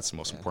lives. Like that's the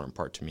most important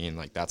part to me, and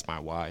like that's my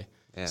why.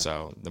 Yeah.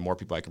 So the more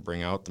people I can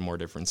bring out, the more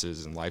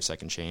differences in lives I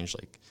can change.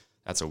 Like,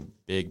 that's a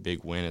big,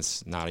 big win.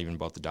 It's not even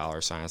about the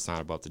dollar sign. It's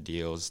not about the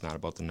deals. It's not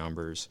about the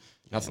numbers.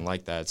 Nothing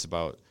like that. It's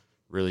about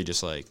really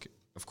just like,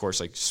 of course,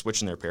 like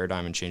switching their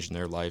paradigm and changing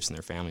their lives and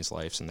their families'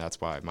 lives. And that's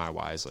why my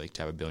why is like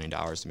to have $1 billion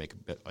to make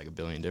a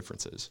billion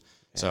differences.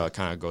 Yeah. So it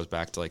kind of goes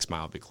back to like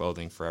Smile Big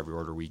Clothing. For every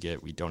order we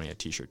get, we donate a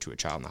T-shirt to a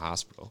child in the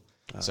hospital.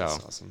 Oh, so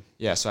that's awesome.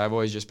 Yeah, so I've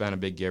always just been a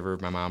big giver.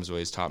 My mom's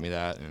always taught me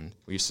that, and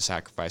we used to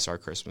sacrifice our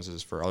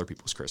Christmases for other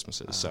people's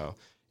Christmases. So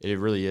it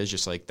really is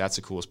just like, that's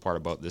the coolest part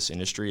about this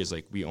industry is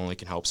like we only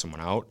can help someone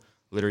out.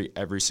 Literally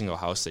every single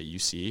house that you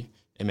see,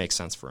 it makes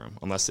sense for them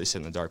unless they sit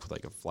in the dark with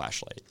like a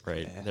flashlight,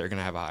 right? Yeah. They're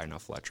gonna have a high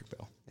enough electric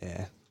bill.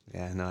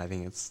 Yeah. No, I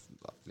think it's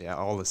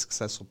all the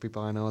successful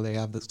people I know, they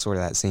have sort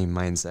of that same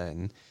mindset.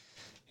 And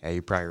yeah,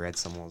 you probably read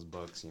some of those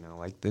books,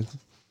 like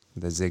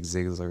the Zig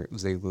Ziglar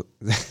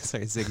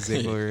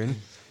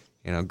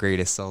and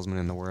Greatest Salesman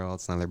in the World.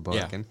 It's another book.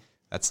 Yeah. And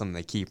that's some of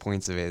the key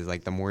points of it is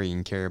like the more you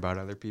can care about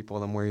other people,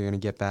 the more you're going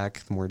to get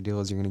back, the more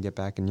deals you're going to get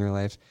back in your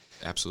life.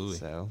 Absolutely.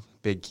 So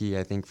big key,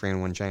 I think, for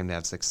anyone trying to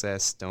have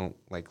success, don't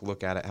like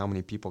look at it. How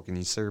many people can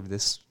you serve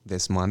this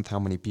month? How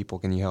many people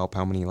can you help?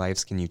 How many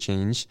lives can you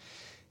change?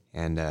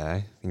 And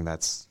I think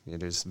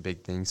there's a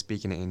big thing,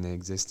 speaking it into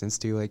existence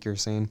too, like you're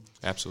saying.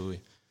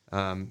 Absolutely.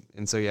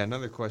 And so,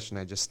 another question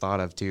I just thought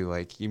of too,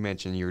 like you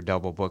mentioned you were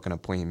double booking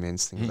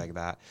appointments, things like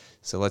that.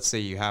 So let's say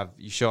you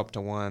show up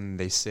to one,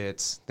 they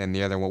sit, then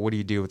the other one, what do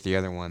you do with the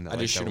other one? I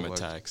just shoot them a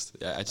text.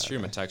 Yeah, I shoot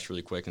them a text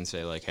really quick and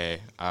say like,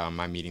 hey,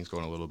 my meeting's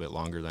going a little bit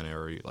longer than I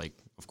already, like,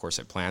 of course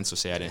I planned. So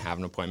say I didn't have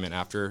an appointment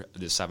after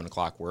this 7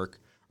 o'clock work,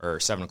 or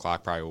 7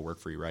 o'clock probably will work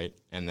for you, right?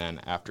 And then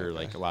after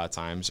like a lot of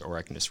times, or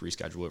I can just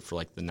reschedule it for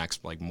like the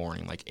next like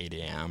morning, like 8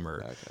 a.m.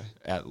 or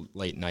at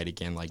late night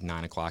again, like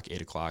 9 o'clock,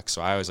 8 o'clock.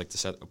 So I always like to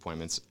set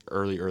appointments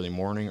early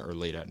morning or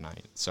late at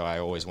night. So I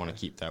always want to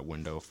keep that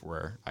window for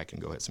where I can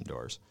go hit some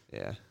doors.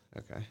 Yeah.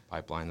 Okay.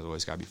 Pipeline has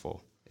always got to be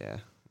full. Yeah.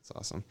 That's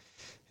awesome.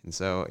 And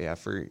so,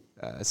 for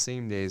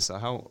same days,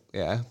 so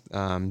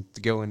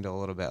to go into a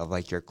little bit of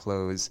like your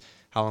close,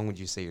 how long would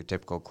you say your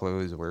typical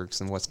close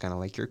works, and what's kind of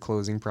like your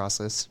closing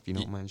process, if you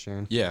don't mind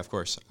sharing? Yeah, of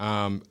course.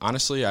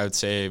 Honestly, I would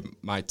say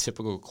my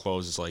typical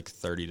close is like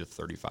 30 to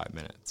 35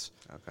 minutes.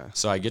 Okay.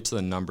 So I get to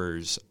the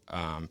numbers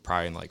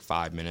probably in like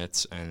 5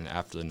 minutes, and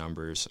after the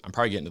numbers, I'm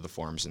probably getting to the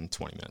forms in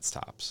 20 minutes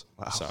tops.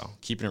 Wow. So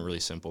keeping it really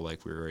simple,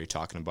 like we were already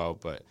talking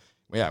about. But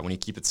yeah, when you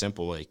keep it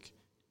simple, like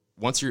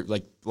once you're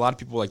like, a lot of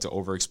people like to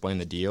over-explain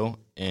the deal,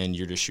 and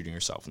you're just shooting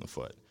yourself in the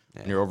foot.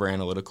 And you're over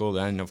analytical,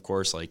 then of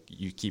course, like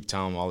you keep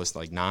telling them all this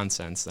like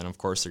nonsense, then of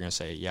course they're gonna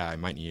say, yeah, I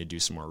might need to do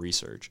some more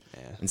research.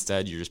 Yeah.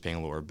 Instead, you're just paying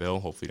a lower bill.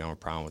 Hopefully, you don't have a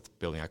problem with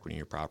building equity in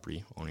your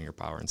property, owning your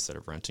power instead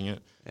of renting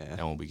it. Yeah.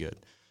 That won't be good.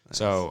 Nice.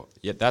 So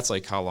yeah, that's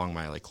like how long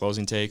my like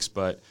closing takes.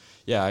 But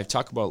yeah, I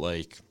talk about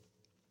like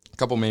a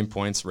couple main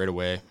points right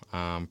away.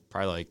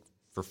 Probably like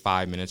for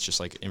 5 minutes, just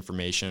like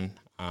information.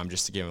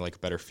 Just to give like a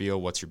better feel.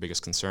 What's your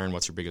biggest concern?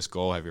 What's your biggest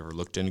goal? Have you ever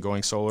looked into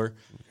going solar?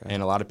 Okay.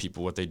 And a lot of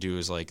people, what they do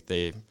is like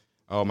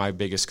my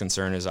biggest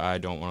concern is I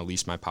don't want to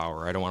lease my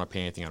power. I don't want to pay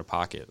anything out of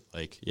pocket.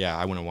 Like, yeah,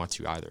 I wouldn't want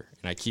to either.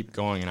 And I keep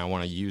going, and I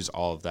want to use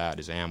all of that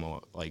as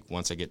ammo. Like,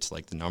 once I get to,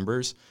 like, the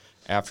numbers,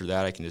 after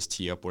that, I can just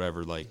tee up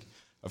whatever, like,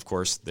 of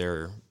course,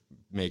 their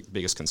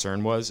biggest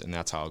concern was, and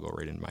that's how I'll go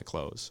right into my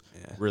close.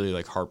 Yeah. Really,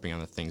 like, harping on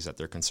the things that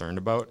they're concerned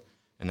about.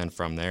 And then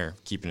from there,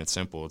 keeping it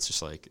simple, it's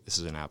just like, this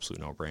is an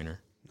absolute no-brainer.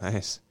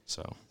 Nice.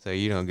 So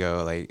you don't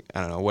go, like, I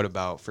don't know, what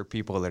about for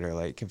people that are,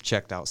 like, have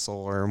checked out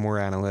solar or more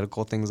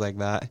analytical, things like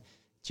that?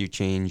 Do you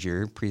change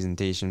your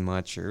presentation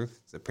much, or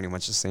is it pretty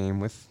much the same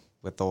with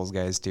those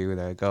guys too?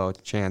 They're like, oh,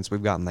 Chance,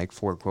 we've gotten like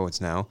 4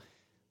 quotes now.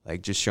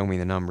 Like, just show me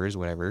the numbers,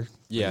 whatever.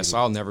 Yeah, so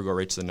I'll never go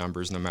right to the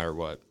numbers no matter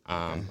what.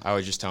 I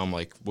would just tell them,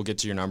 like, we'll get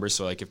to your numbers.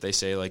 So, like, if they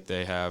say, like,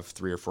 they have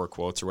 3 or 4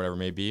 quotes or whatever it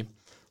may be,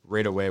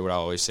 right away what I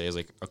always say is,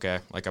 like, okay,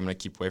 like, I'm going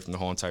to keep away from the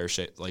whole entire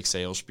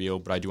sales spiel,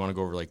 but I do want to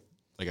go over, like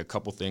a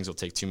couple things. It'll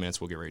take 2 minutes.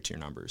 We'll get right to your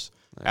numbers.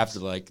 Nice. After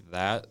like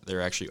that,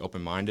 they're actually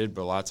open-minded.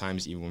 But a lot of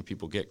times, even when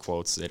people get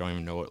quotes, they don't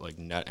even know what like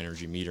net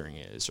energy metering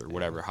is or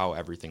whatever, how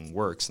everything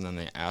works. And then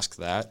they ask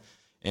that,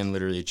 and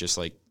literally it just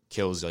like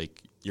kills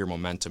like your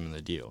momentum in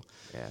the deal.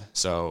 Yeah.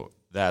 So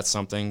that's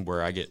something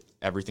where I get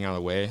everything out of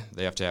the way.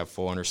 They have to have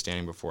full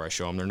understanding before I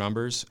show them their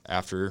numbers.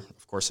 After,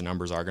 of course, the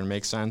numbers are going to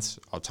make sense.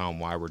 I'll tell them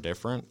why we're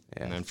different.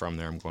 Yeah. And then from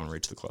there, I'm going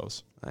right to the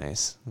close.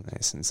 Nice.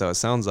 And so it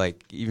sounds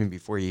like even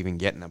before you even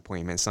get an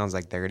appointment, it sounds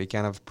like they already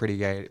kind of pretty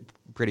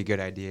good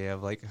idea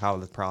of like how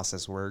the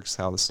process works,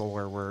 how the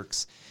solar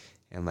works,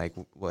 and like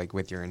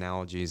with your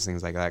analogies,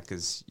 things like that,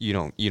 because you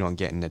don't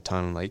get into a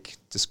ton of like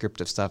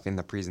descriptive stuff in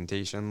the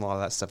presentation. A lot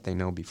of that stuff they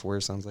know before,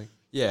 it sounds like.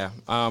 Yeah,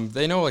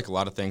 they know like a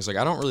lot of things. Like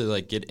I don't really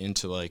like get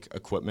into like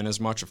equipment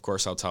as much. Of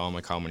course, I'll tell them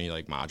like how many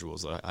like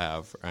modules that I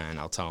have, and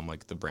I'll tell them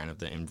like the brand of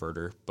the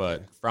inverter.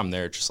 But from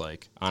there, just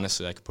like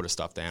honestly, I could put a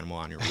stuffed animal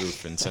on your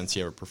roof, and since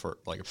you ever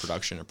like a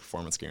production or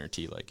performance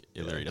guarantee, like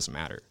it literally doesn't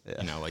matter.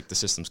 Yeah. You know, like the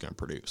system's gonna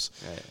produce.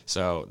 Right.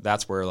 So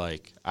that's where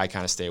like I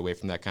kind of stay away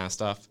from that kind of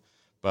stuff.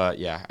 But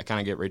yeah, I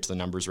kind of get right to the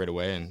numbers right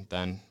away, and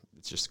then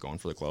it's just going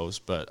for the close.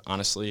 But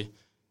honestly,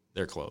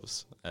 they're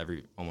closed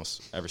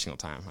almost every single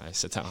time I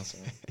sit down. So.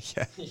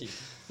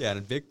 Yeah, and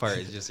a big part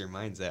is just your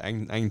mindset. I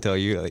can tell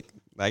you, like,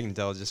 I can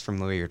tell just from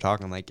the way you're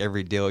talking, like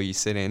every deal you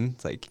sit in,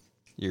 it's like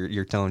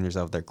you're telling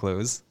yourself they're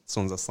closed. This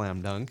one's a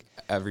slam dunk.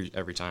 Every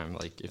time,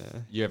 like if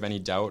you have any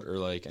doubt or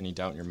like any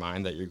doubt in your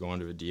mind that you're going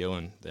to a deal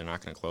and they're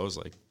not going to close,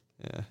 like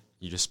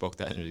you just spoke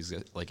that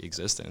into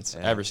existence.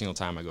 Yeah. Every single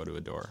time I go to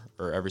a door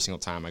or every single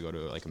time I go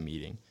to like a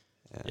meeting,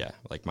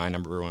 like my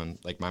number one,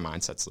 like my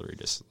mindset's literally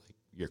just like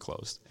you're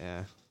closed.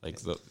 Yeah, like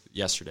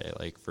yesterday,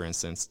 like for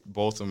instance,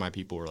 both of my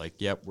people were like,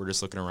 "Yep, we're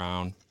just looking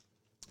around.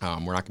 We're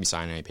not going to be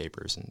signing any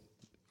papers." And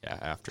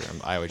after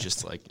I was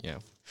just like,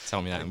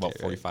 tell me that in about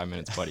 45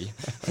 minutes, buddy.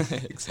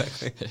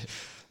 Exactly.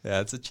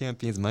 Yeah, it's a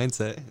champion's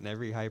mindset, and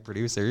every high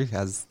producer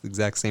has the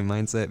exact same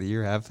mindset that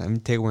you have. I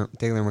mean,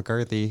 Taylor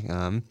McCarthy,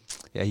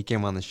 he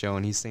came on the show,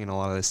 and he's saying a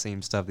lot of the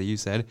same stuff that you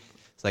said.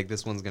 It's like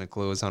this one's going to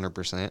close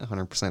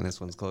 100%,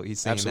 this one's closed. He's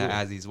saying that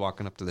as he's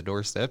walking up to the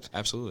doorstep.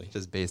 Absolutely.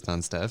 Just based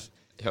on stuff.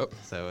 Yep.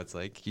 So it's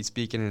like he's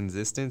speaking in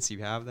existence. You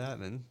have that.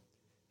 And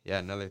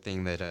another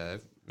thing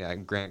that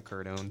Grant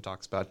Cardone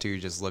talks about too,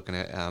 just looking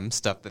at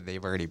stuff that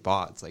they've already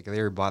bought. It's like they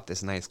already bought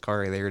this nice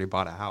car. They already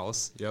bought a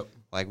house. Yep.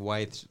 Like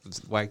why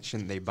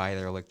shouldn't they buy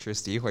their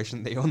electricity? Why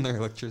shouldn't they own their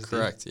electricity?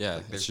 Correct. Yeah.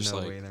 Like, there's just no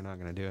way they're not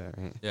going to do it,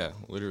 right? Yeah.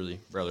 Literally,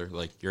 brother.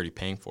 Like you're already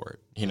paying for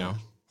it. You know.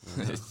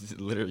 It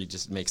literally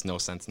just makes no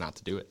sense not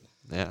to do it.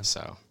 Yeah.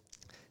 So.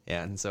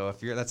 Yeah, and so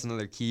that's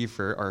another key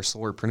for our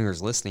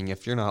solarpreneurs listening.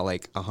 If you're not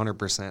like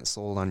 100%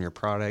 sold on your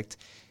product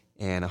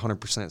and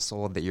 100%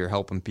 sold that you're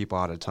helping people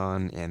out a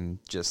ton and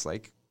just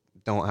like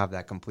don't have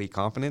that complete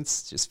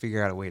confidence, just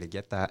figure out a way to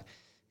get that,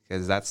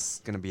 because that's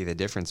going to be the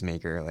difference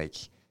maker. Like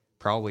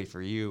probably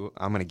for you,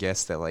 I'm going to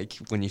guess that like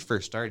when you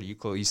first started,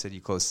 you said you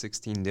closed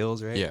 16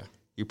 deals, right? Yeah.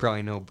 You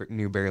probably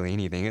knew barely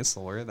anything at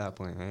solar at that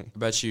point, right? I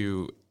bet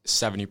you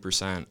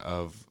 70%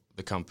 of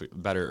the company,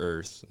 Better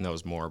Earth,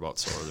 knows more about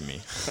solar than me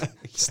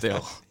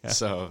still. Yeah.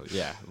 So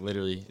yeah,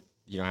 literally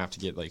you don't have to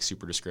get like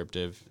super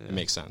descriptive. It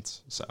makes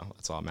sense. So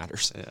that's all that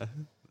matters.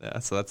 Yeah.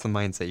 So that's the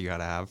mindset you got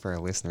to have for our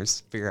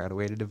listeners. Figure out a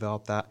way to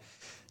develop that.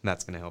 And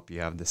that's going to help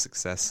you have the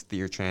success that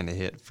you're trying to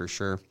hit for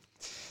sure.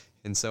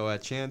 And so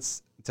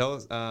Chance, tell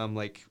us,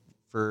 like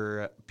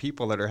for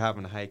people that are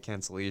having high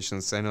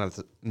cancellations, I know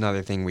that's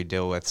another thing we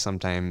deal with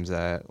sometimes,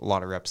 a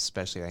lot of reps,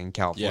 especially like in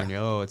California.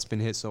 Yeah. Oh, it's been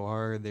hit so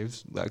hard.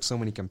 There's like so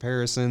many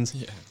comparisons.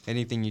 Yeah.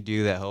 Anything you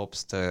do that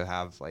helps to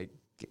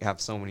have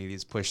so many of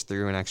these push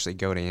through and actually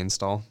go to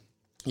install?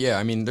 Yeah,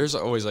 I mean, there's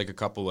always like a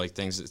couple like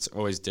things. It's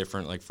always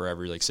different like for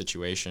every like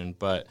situation.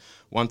 But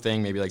one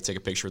thing, maybe like take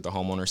a picture with the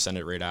homeowner, send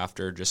it right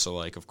after, just so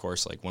like, of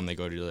course, like when they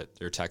go to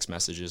their text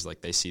messages,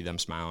 like they see them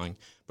smiling.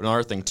 But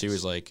another thing too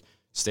is like,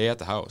 stay at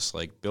the house,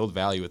 like build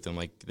value with them.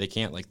 Like they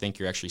can't like think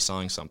you're actually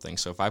selling something.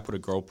 So if I put a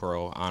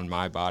GoPro on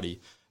my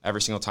body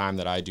every single time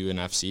that I do an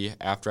FC,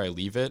 after I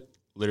leave it,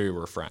 literally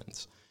we're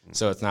friends.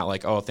 So it's not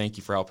like, oh, thank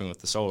you for helping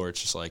with the solar.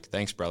 It's just like,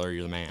 thanks, brother,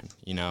 you're the man.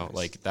 You know, nice.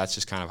 Like that's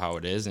just kind of how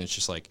it is. And it's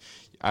just like,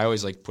 I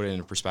always like put it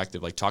into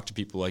perspective, like talk to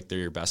people like they're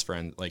your best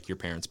friend, like your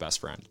parents' best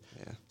friend.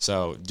 Yeah.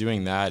 So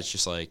doing that, it's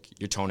just like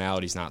your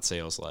tonality is not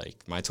sales. Like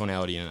my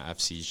tonality in an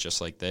FC is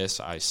just like this.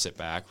 I sit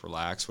back,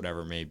 relax,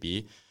 whatever it may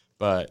be.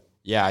 But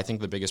yeah, I think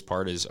the biggest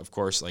part is, of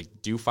course, like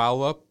do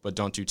follow up, but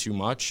don't do too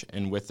much.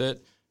 And with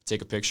it,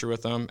 take a picture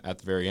with them at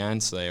the very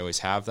end so they always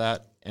have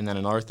that. And then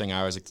another thing I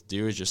always like to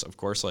do is just, of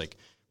course, like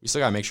we still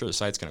got to make sure the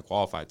site's going to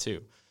qualify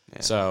too.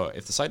 Yeah. So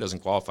if the site doesn't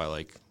qualify,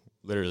 like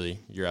literally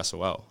you're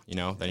SOL, you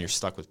know, then you're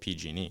stuck with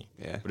PG&E.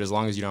 Yeah. But as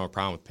long as you don't have a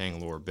problem with paying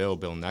a lower bill,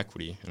 building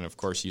equity, and of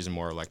course using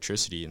more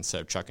electricity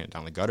instead of chucking it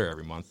down the gutter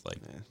every month, like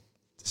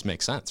this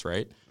makes sense,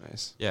 right?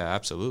 Nice. Yeah,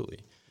 absolutely.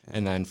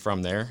 And then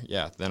from there,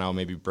 then I'll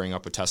maybe bring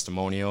up a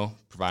testimonial,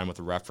 provide them with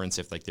a reference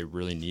if like they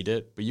really need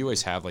it. But you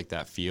always have like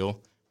that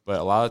feel. But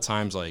a lot of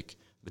times, like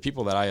the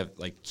people that I have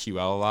like QL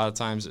a lot of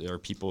times are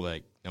people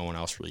that no one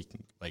else really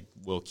can, like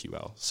will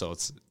QL. So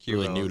it's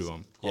really new to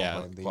them.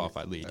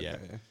 Qualified lead. Okay,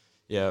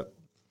 yeah.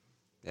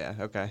 Yeah.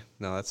 Okay.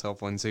 No, that's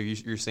helpful. And so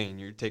you're saying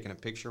you're taking a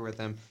picture with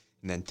them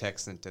and then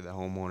texting it to the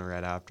homeowner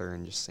right after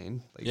and just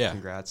saying like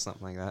congrats,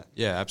 something like that.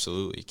 Yeah,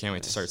 absolutely. Can't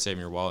wait to start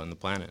saving your wallet and the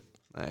planet.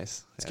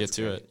 Nice. Let's get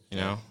to it, you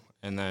know?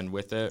 And then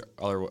with it,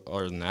 other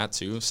than that,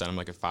 too, send them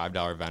like a $5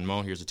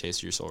 Venmo. Here's a taste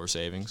of your solar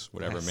savings,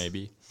 whatever it may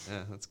be.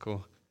 Yeah, that's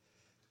cool.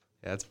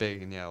 Yeah, it's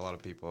big. And, a lot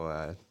of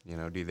people,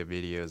 do the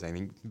videos. I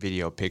think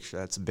video picture,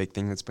 that's a big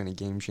thing that's been a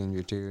game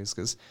changer, too, is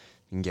because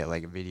you can get,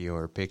 like, a video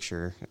or a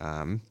picture.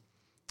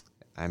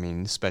 I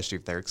mean, especially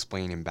if they're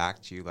explaining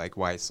back to you, like,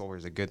 why solar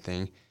is a good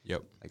thing.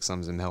 Yep. Like, some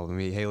of them helping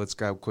me, hey, let's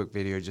grab a quick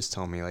video. Just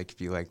tell me, like,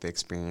 if you like the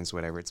experience,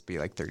 whatever. It's be,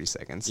 like, 30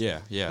 seconds. Yeah,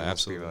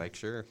 absolutely. People are like,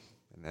 sure.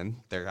 And then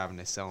they're having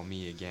to sell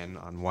me again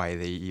on why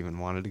they even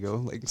wanted to go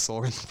like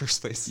solar in the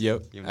first place.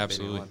 Yep,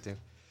 absolutely. Want to.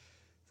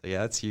 So yeah,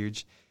 that's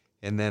huge.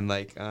 And then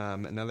like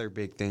another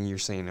big thing you're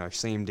saying are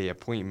same day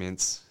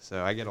appointments.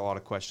 So I get a lot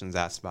of questions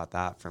asked about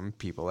that from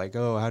people like,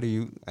 oh, how do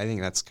you? I think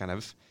that's kind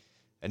of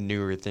a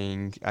newer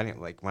thing. I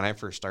didn't like when I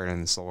first started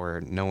in the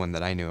solar, no one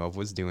that I knew of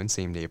was doing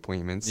same day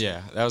appointments.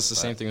 Yeah, that was the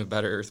same thing with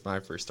Better Earth when I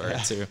first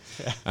started too.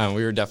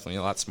 We were definitely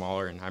a lot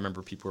smaller, and I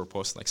remember people were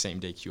posting like same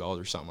day QLs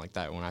or something like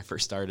that when I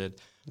first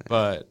started.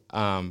 But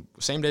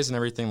same days and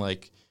everything,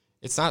 like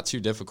it's not too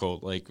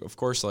difficult. Like, of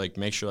course, like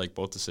make sure like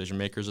both decision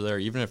makers are there,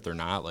 even if they're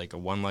not, like a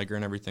one-legger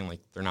and everything, like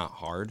they're not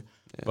hard.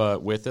 Yeah.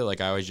 But with it, like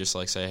I always just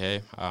like say,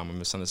 hey, I'm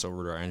gonna send this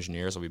over to our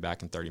engineers. I'll be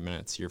back in 30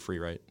 minutes. You're free,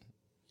 right?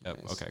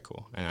 Yep. Nice. Okay,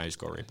 cool. And I just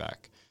go right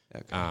back.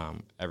 Okay.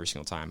 Every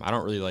single time. I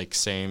don't really like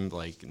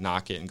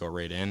knock it and go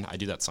right in. I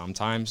do that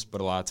sometimes,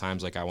 but a lot of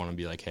times like I want to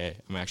be like, hey,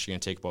 I'm actually going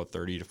to take about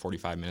 30 to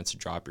 45 minutes to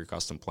drop your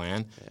custom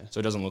plan. Yeah. So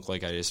it doesn't look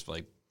like I just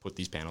like put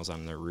these panels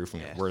on their roof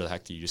and where the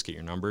heck do you just get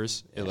your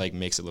numbers? Yeah. It like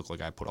makes it look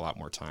like I put a lot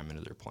more time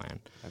into their plan.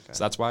 Okay.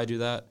 So that's why I do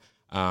that.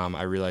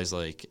 I realized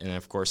like, and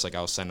of course like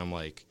I'll send them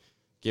like,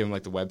 give them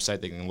like the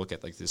website. They can look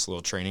at like this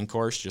little training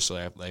course just so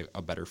they have like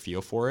a better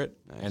feel for it.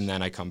 Nice. And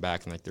then I come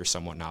back and like they're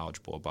somewhat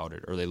knowledgeable about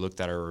it, or they looked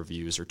at our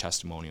reviews or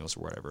testimonials or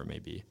whatever it may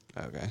be.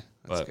 Okay,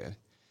 that's good.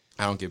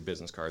 I don't give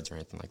business cards or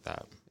anything like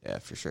that. Yeah,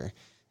 for sure.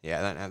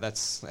 Yeah,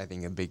 that's I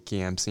think a big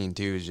key I'm seeing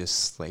too is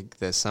just like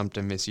the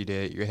assumptiveness you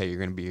did.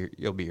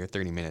 You'll be here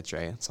 30 minutes,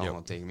 right? That's all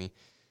it'll take me.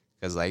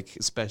 Because like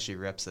especially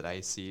reps that I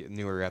see,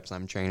 newer reps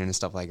I'm training and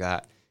stuff like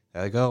that.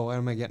 They're like, oh, why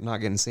am I not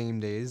getting same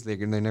days? They're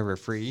never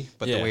free.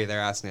 But the way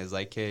they're asking is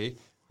like, hey,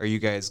 are you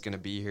guys going to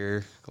be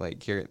here?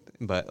 Like here,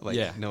 but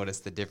like notice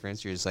the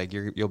difference. You're just like,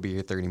 you'll be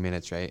here 30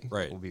 minutes, right?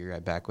 Right. We'll be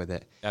right back with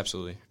it.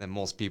 Absolutely. Then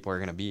most people are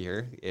going to be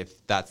here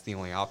if that's the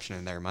only option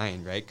in their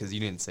mind, right? Because you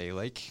didn't say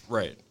like.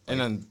 Right. And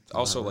then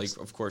also like,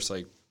 of course,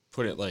 like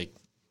put it like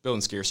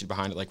building scarcity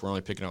behind it. Like we're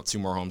only picking out 2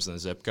 more homes in the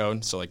zip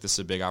code. So like this is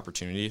a big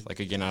opportunity.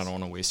 Like again, I don't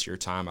want to waste your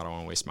time. I don't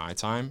want to waste my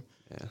time.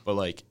 Yeah. But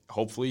like,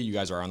 hopefully you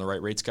guys are on the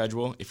right rate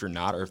schedule. If you're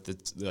not, or if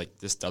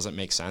this doesn't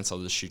make sense,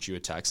 I'll just shoot you a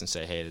text and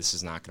say, hey, this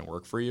is not going to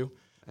work for you.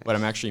 Nice. But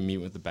I'm actually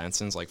meeting with the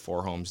Bensons like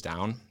 4 homes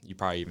down. You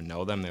probably even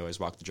know them. They always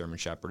walk the German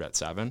Shepherd at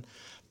 7.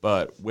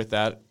 But with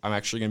that, I'm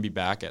actually going to be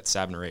back at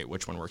 7 or 8.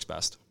 Which one works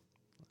best?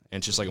 And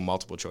it's just like a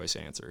multiple choice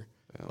answer.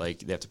 Yeah.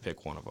 Like they have to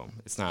pick one of them.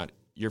 It's not,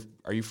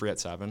 are you free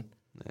at 7?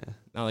 Yeah.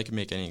 Now they can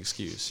make any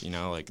excuse,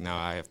 like now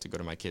I have to go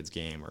to my kid's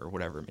game or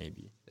whatever it may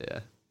be.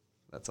 Yeah,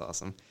 that's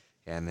awesome.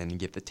 Yeah, and then you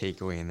get the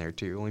takeaway in there,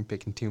 too. Only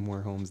picking 2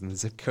 more homes in the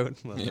zip code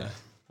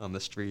on the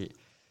street.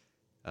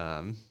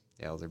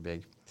 Those are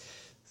big.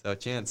 So,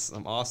 Chance,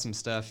 some awesome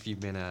stuff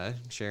you've been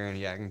sharing.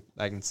 Yeah,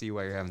 I can see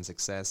why you're having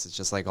success. It's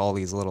just like all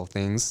these little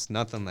things.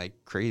 Nothing like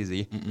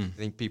crazy. I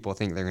think people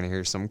think they're going to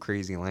hear some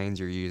crazy lines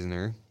you're using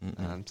or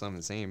something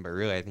the same. But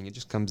really, I think it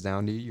just comes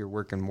down to you're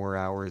working more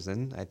hours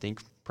than I think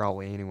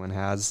probably anyone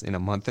has in a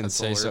month in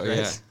solar. I'd say so,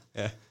 right?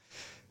 Yeah.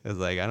 It was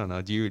like, I don't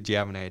know, do you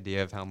have an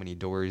idea of how many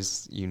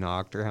doors you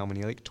knocked or how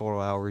many like total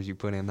hours you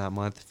put in that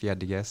month if you had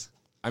to guess?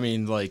 I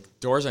mean, like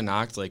doors I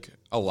knocked like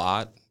a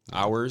lot,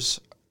 hours,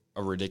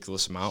 a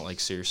ridiculous amount. Like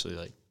seriously,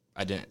 like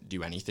I didn't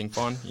do anything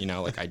fun,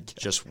 like I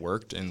just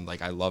worked and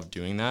like I loved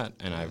doing that.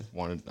 And I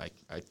wanted, like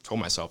I told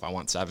myself I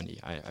want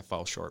 70. I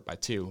fell short by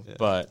 2,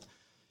 but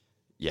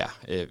yeah,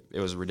 it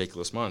was a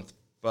ridiculous month.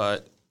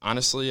 But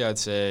honestly, I'd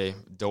say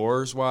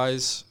doors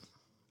wise,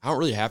 I don't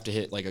really have to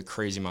hit like a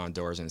crazy amount of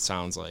doors, and it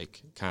sounds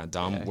like kind of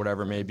dumb,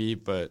 whatever it may be.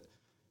 But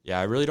yeah,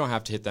 I really don't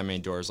have to hit that many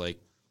doors.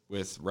 Like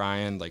with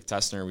Ryan, like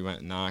Tessner, we went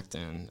and knocked,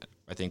 and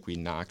I think we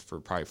knocked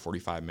for probably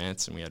 45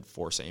 minutes, and we had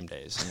 4 same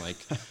days. And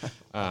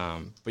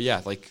like, but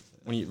yeah, like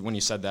when you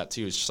said that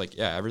too, it's just like,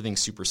 yeah,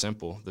 everything's super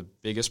simple. The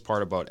biggest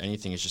part about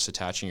anything is just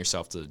attaching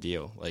yourself to the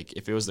deal. Like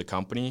if it was the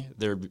company,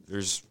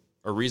 there's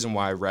a reason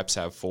why reps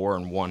have 4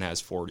 and one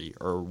has 40,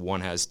 or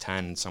one has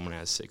 10 and someone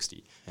has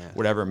 60.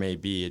 Whatever it may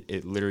be,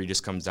 it literally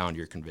just comes down to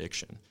your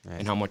conviction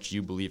and how much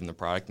you believe in the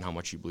product and how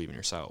much you believe in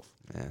yourself.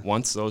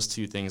 Once those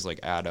 2 things like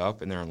add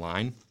up and they're in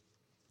line,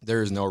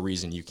 there is no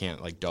reason you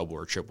can't like double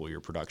or triple your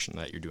production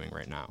that you're doing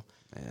right now.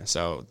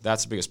 So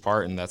that's the biggest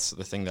part, and that's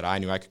the thing that I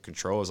knew I could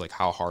control is like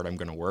how hard I'm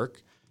going to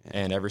work.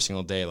 And every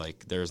single day,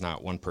 like there's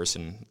not one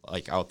person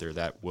like out there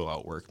that will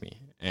outwork me.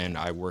 And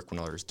I work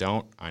when others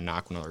don't. I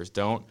knock when others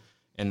don't.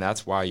 And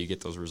that's why you get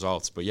those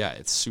results. But yeah,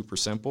 it's super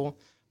simple.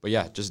 But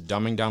yeah, just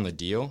dumbing down the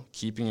deal,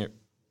 keeping it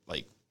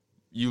like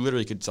you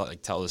literally could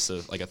tell this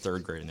to like a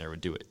 3rd grade and they would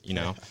do it,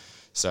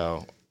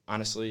 So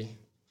honestly,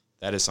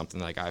 that is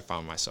something like I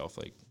found myself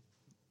like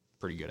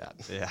pretty good at.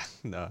 Yeah,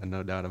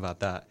 no doubt about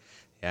that.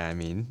 Yeah, I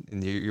mean,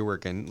 and you're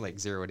working like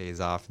 0 days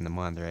off in the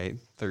month, right?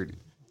 30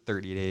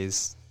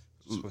 days,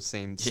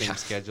 same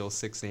schedule,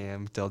 6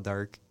 a.m. till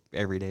dark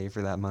every day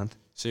for that month.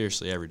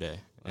 Seriously, every day.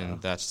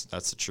 And that's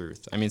the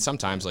truth. I mean,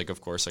 sometimes, like,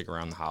 of course, like,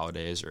 around the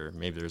holidays or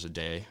maybe there's a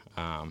day.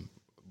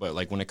 But,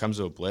 like, when it comes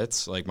to a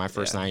blitz, like, my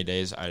first 90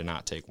 days, I did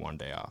not take 1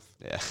 day off.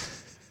 Yeah.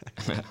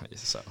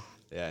 So.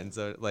 Yeah, and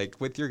so,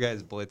 like, with your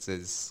guys'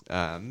 blitzes,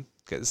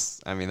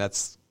 because, I mean,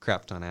 that's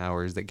crap ton of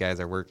hours that guys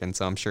are working.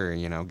 So I'm sure,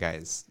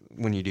 guys,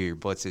 when you do your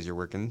blitzes, you're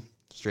working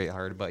straight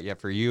hard. But, yeah,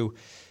 for you,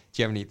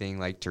 do you have anything,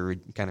 like, to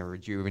kind of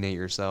rejuvenate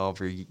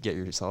yourself or get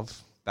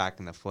yourself back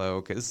in the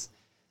flow? Because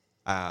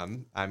I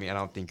mean, I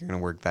don't think you're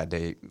gonna work that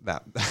day,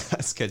 that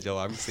schedule.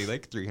 Obviously,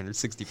 like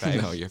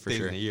 365 No, yeah, for days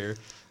sure. in a year.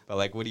 But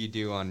like, what do you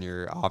do on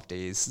your off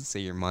days? Say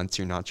your months,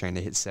 you're not trying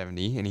to hit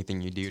 70. Anything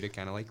you do to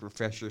kind of like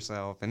refresh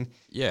yourself and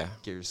Yeah.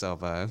 get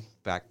yourself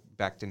back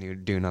to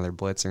do another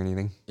blitz or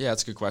anything? Yeah,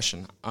 that's a good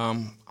question.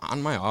 On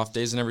my off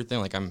days and everything,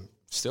 like I'm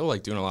still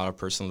like doing a lot of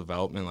personal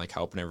development, like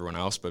helping everyone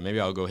else, but maybe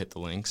I'll go hit the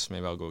links.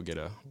 Maybe I'll go get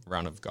a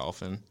round of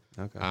golfing.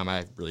 Okay.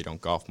 I really don't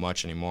golf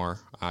much anymore.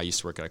 I used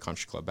to work at a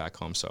country club back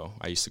home, so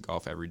I used to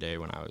golf every day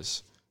when I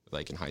was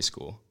like in high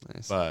school.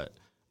 Nice.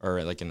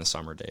 Or like in the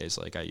summer days,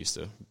 like I used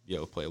to be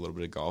able to play a little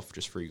bit of golf,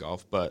 just free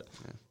golf. But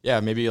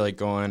yeah, maybe like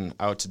going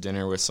out to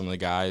dinner with some of the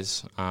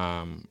guys,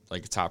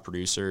 like top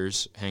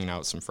producers, hanging out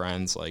with some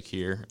friends like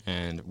here.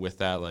 And with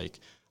that, like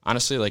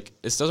honestly, like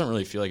this doesn't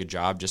really feel like a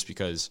job just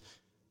because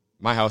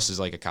my house is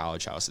like a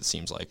college house, it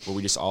seems like, but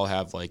we just all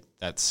have like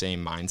that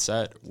same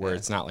mindset where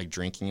it's not like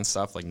drinking and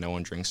stuff. Like no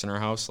one drinks in our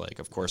house. Like,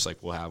 of course,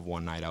 like we'll have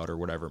one night out or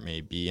whatever it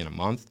may be in a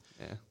month.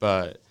 Yeah.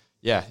 But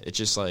yeah, it's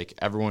just like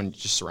everyone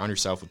just surround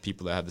yourself with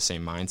people that have the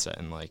same mindset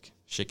and like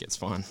shit gets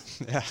fun.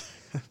 Yeah.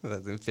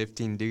 That's the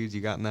 15 dudes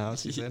you got in the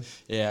house, you said?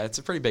 Yeah, it's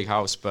a pretty big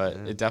house, but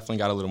it definitely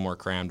got a little more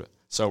crammed.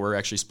 So we're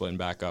actually splitting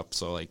back up.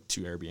 So like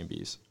 2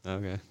 Airbnbs.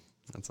 Okay.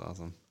 That's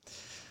awesome.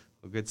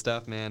 Well, good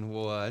stuff, man.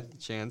 Well,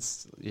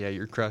 Chance, yeah,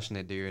 you're crushing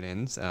it, dude,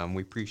 and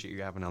we appreciate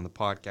you having on the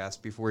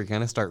podcast. Before we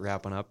kind of start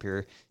wrapping up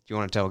here, do you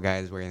want to tell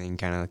guys where they can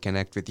kind of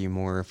connect with you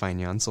more,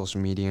 find you on social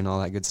media and all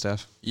that good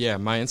stuff? Yeah,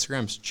 my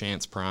Instagram's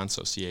Chance Pron,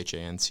 so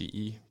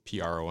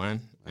ChancePron,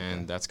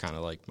 and that's kind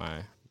of like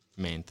my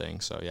main thing.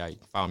 So yeah, you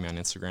can follow me on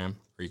Instagram,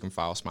 or you can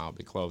follow Smile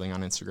Big Clothing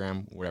on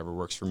Instagram, whatever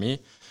works for me.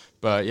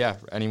 But yeah,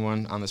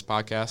 anyone on this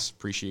podcast,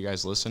 appreciate you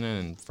guys listening,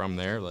 and from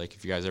there, like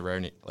if you guys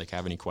ever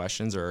have any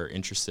questions or are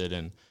interested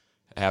in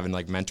having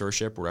like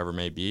mentorship, whatever it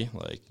may be,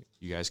 like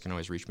you guys can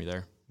always reach me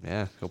there.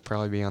 Yeah, he'll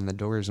probably be on the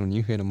doors when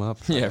you hit him up.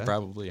 Yeah,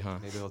 probably, huh?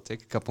 Maybe it'll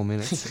take a couple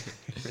minutes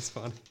to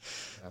respond.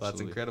 Well,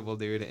 that's incredible,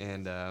 dude.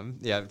 And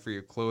yeah, for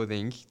your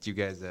clothing, do you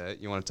guys,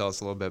 you want to tell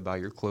us a little bit about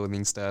your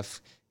clothing stuff?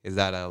 Is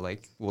that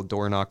like, will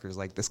door knockers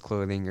like this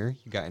clothing, or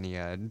you got any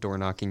door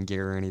knocking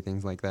gear or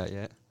anything like that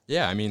yet?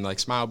 Yeah, I mean, like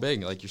Smile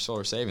Big, like your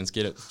solar savings,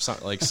 get it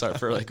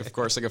for like, of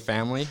course, like a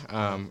family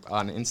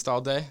on install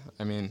day.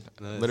 I mean,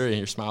 literally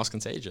your smile's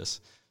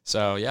contagious.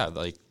 So yeah,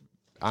 like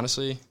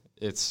honestly,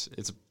 it's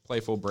a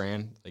playful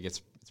brand. Like it's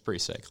pretty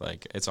sick.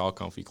 Like it's all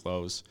comfy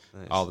clothes,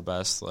 all the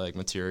best like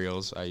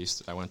materials.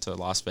 I went to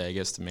Las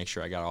Vegas to make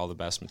sure I got all the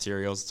best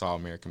materials. It's all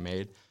American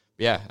made.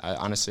 But yeah,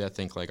 I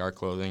think like our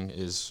clothing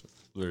is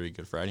literally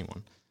good for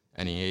anyone,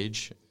 any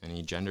age,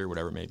 any gender,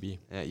 whatever it may be.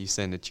 Yeah, you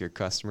send it to your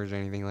customers or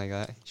anything like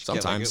that?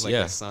 Sometimes, get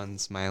like a sun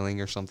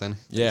smiling or something.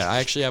 Yeah, I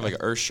actually have like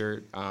an Earth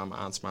shirt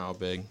on Smile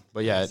Big.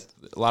 But yeah,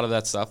 a lot of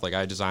that stuff, like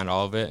I designed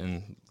all of it,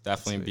 and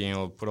definitely being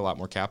able to put a lot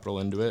more capital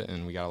into it,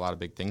 and we got a lot of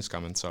big things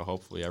coming, so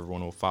hopefully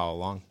everyone will follow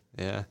along.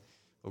 Yeah.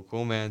 Well,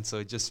 cool, man.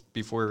 So just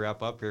before we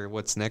wrap up here,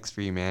 what's next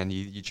for you, man?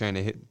 You trying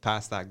to hit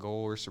past that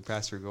goal or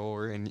surpass your goal,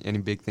 or any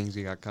big things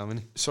you got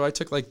coming? So I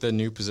took like the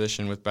new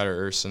position with Better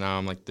Earth, so now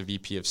I'm like the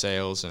VP of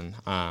sales, and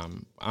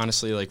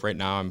honestly, like right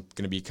now I'm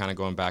going to be kind of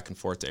going back and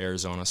forth to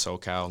Arizona,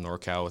 SoCal,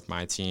 NorCal with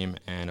my team,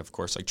 and of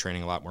course like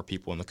training a lot more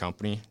people in the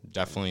company.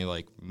 Definitely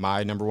like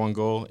my number one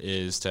goal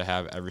is to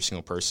have every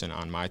single person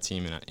on my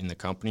team and in the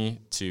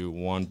company to,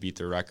 one, beat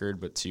their record,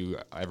 but two,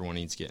 everyone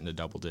needs to get into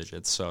double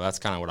digits. So that's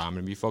kind of what I'm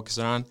going to be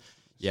focusing on.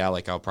 Yeah,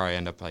 like I'll probably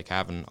end up like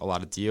having a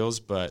lot of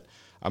deals, but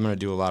I'm going to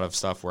do a lot of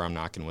stuff where I'm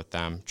knocking with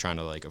them, trying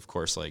to like, of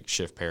course, like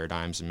shift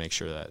paradigms and make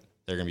sure that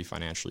they're going to be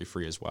financially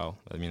free as well.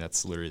 I mean,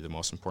 that's literally the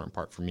most important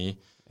part for me.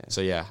 Yeah.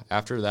 So yeah,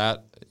 after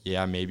that,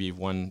 yeah, maybe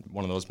one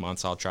of those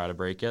months I'll try to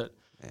break it.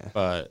 Yeah.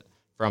 But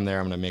from there,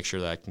 I'm going to make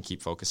sure that I can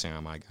keep focusing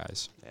on my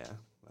guys. Yeah,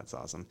 that's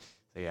awesome.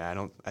 So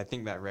yeah, I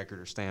think that record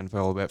will stand for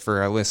a little bit.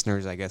 For our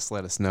listeners, I guess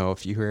let us know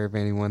if you hear of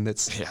anyone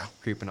that's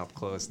creeping up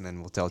close, and then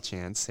we'll tell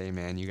Chance, hey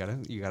man, you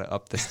gotta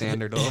up the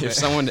standard a little bit.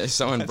 If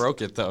someone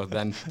broke it though,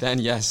 then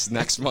yes,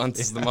 next month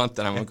is the month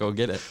that I'm gonna go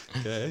get it.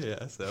 Okay,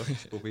 yeah. So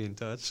we'll be in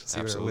touch.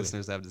 See what our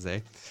listeners have to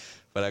say.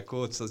 But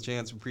cool. So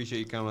Chance, appreciate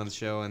you coming on the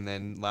show. And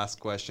then last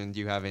question: do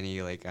you have any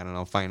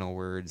final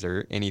words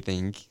or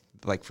anything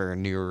like for a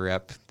newer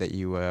rep that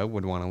you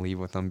would want to leave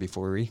with them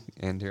before we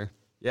end here?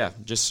 Yeah,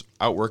 just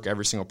outwork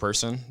every single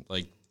person.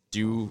 Like,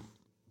 do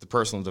the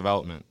personal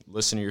development.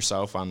 Listen to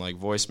yourself on, like,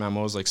 voice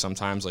memos. Like,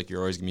 sometimes, like, you're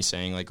always going to be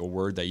saying, like, a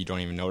word that you don't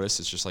even notice.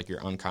 It's just, like,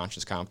 your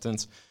unconscious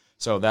competence.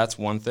 So that's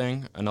one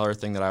thing. Another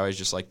thing that I always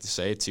just like to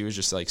say, too, is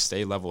just, like,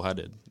 stay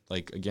level-headed.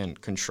 Like, again,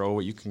 control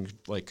what you can,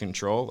 like,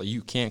 control. Like,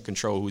 you can't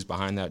control who's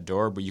behind that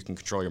door, but you can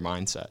control your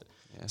mindset.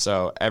 Yeah.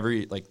 So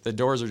the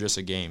doors are just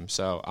a game.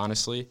 So,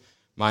 honestly,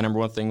 my number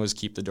one thing was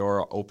keep the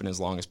door open as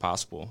long as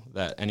possible,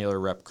 that any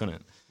other rep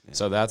couldn't. Yeah.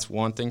 So that's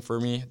one thing for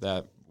me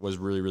that was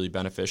really, really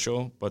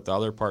beneficial. But the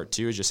other part,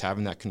 too, is just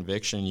having that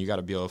conviction. You got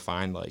to be able to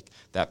find, like,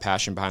 that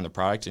passion behind the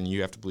product, and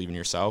you have to believe in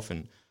yourself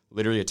and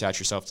literally attach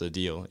yourself to the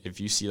deal. If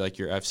you see, like,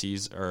 your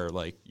FCs or,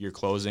 like, your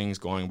closings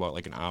going about,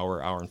 like, an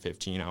hour and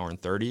 15, hour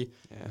and 30,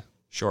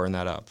 shorten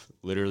that up.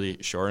 Literally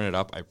shorten it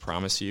up. I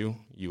promise you,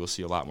 you will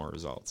see a lot more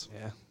results.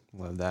 Yeah,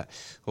 love that.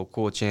 Well,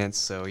 cool, Chance.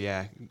 So,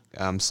 yeah,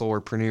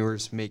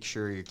 solarpreneurs, make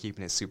sure you're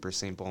keeping it super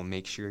simple and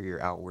make sure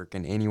you're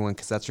outworking anyone,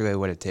 because that's really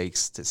what it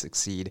takes to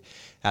succeed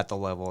at the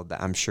level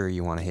that I'm sure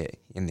you want to hit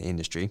in the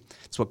industry.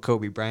 It's what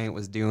Kobe Bryant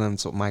was doing.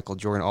 It's what Michael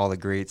Jordan, all the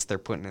greats, they're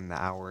putting in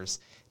the hours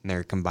and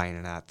they're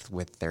combining that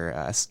with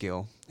their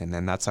skill. And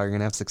then that's how you're going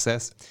to have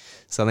success.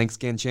 So thanks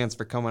again, Chance,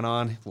 for coming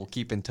on. We'll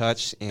keep in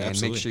touch and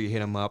Absolutely. Make sure you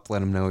hit him up.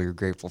 Let him know you're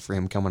grateful for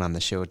him coming on the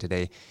show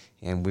today.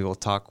 And we will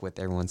talk with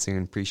everyone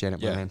soon. Appreciate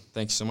it, my man.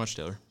 Thanks so much,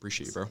 Taylor.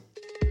 Appreciate you, bro.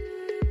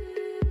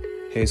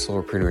 Hey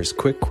Solarpreneurs,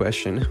 quick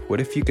question.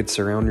 What if you could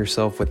surround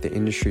yourself with the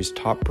industry's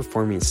top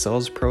performing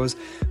sales pros,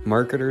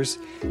 marketers,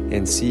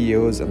 and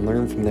CEOs and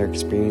learn from their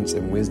experience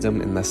and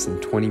wisdom in less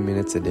than 20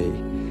 minutes a day?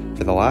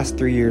 For the last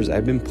 3 years,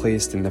 I've been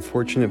placed in the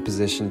fortunate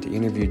position to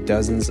interview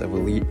dozens of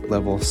elite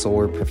level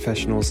solar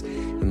professionals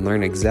and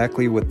learn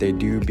exactly what they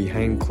do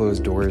behind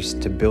closed doors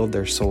to build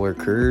their solar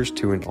careers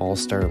to an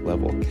all-star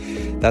level.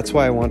 That's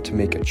why I want to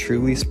make a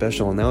truly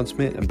special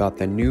announcement about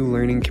the new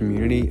learning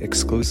community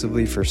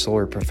exclusively for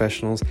solar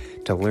professionals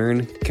to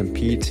learn,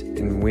 compete,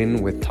 and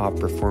win with top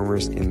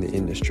performers in the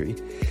industry.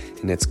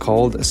 And it's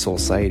called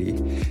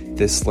Soulciety.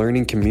 This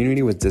learning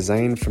community was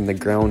designed from the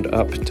ground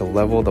up to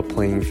level the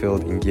playing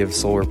field and give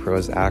solar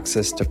pros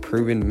access to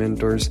proven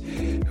mentors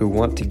who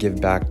want to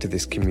give back to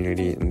this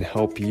community and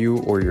help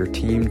you or your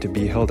team to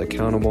be held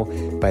accountable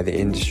by the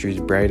industry's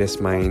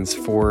brightest minds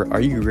for, are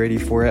you ready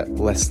for it,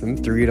 less than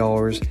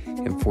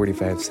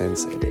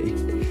 $3.45 a day.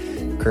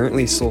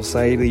 Currently,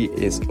 Soulciety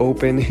is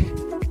open,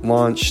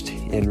 launched,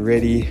 and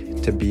ready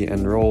to be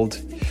enrolled.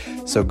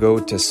 So go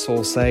to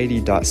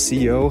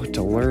soulciety.co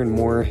to learn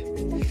more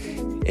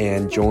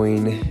and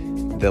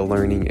join the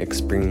learning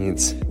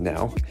experience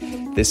now.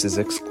 This is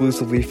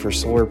exclusively for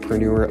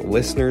Solarpreneur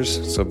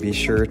listeners, so be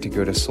sure to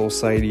go to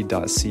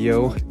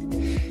soulciety.co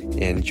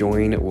and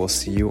join. We'll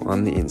see you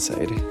on the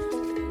inside.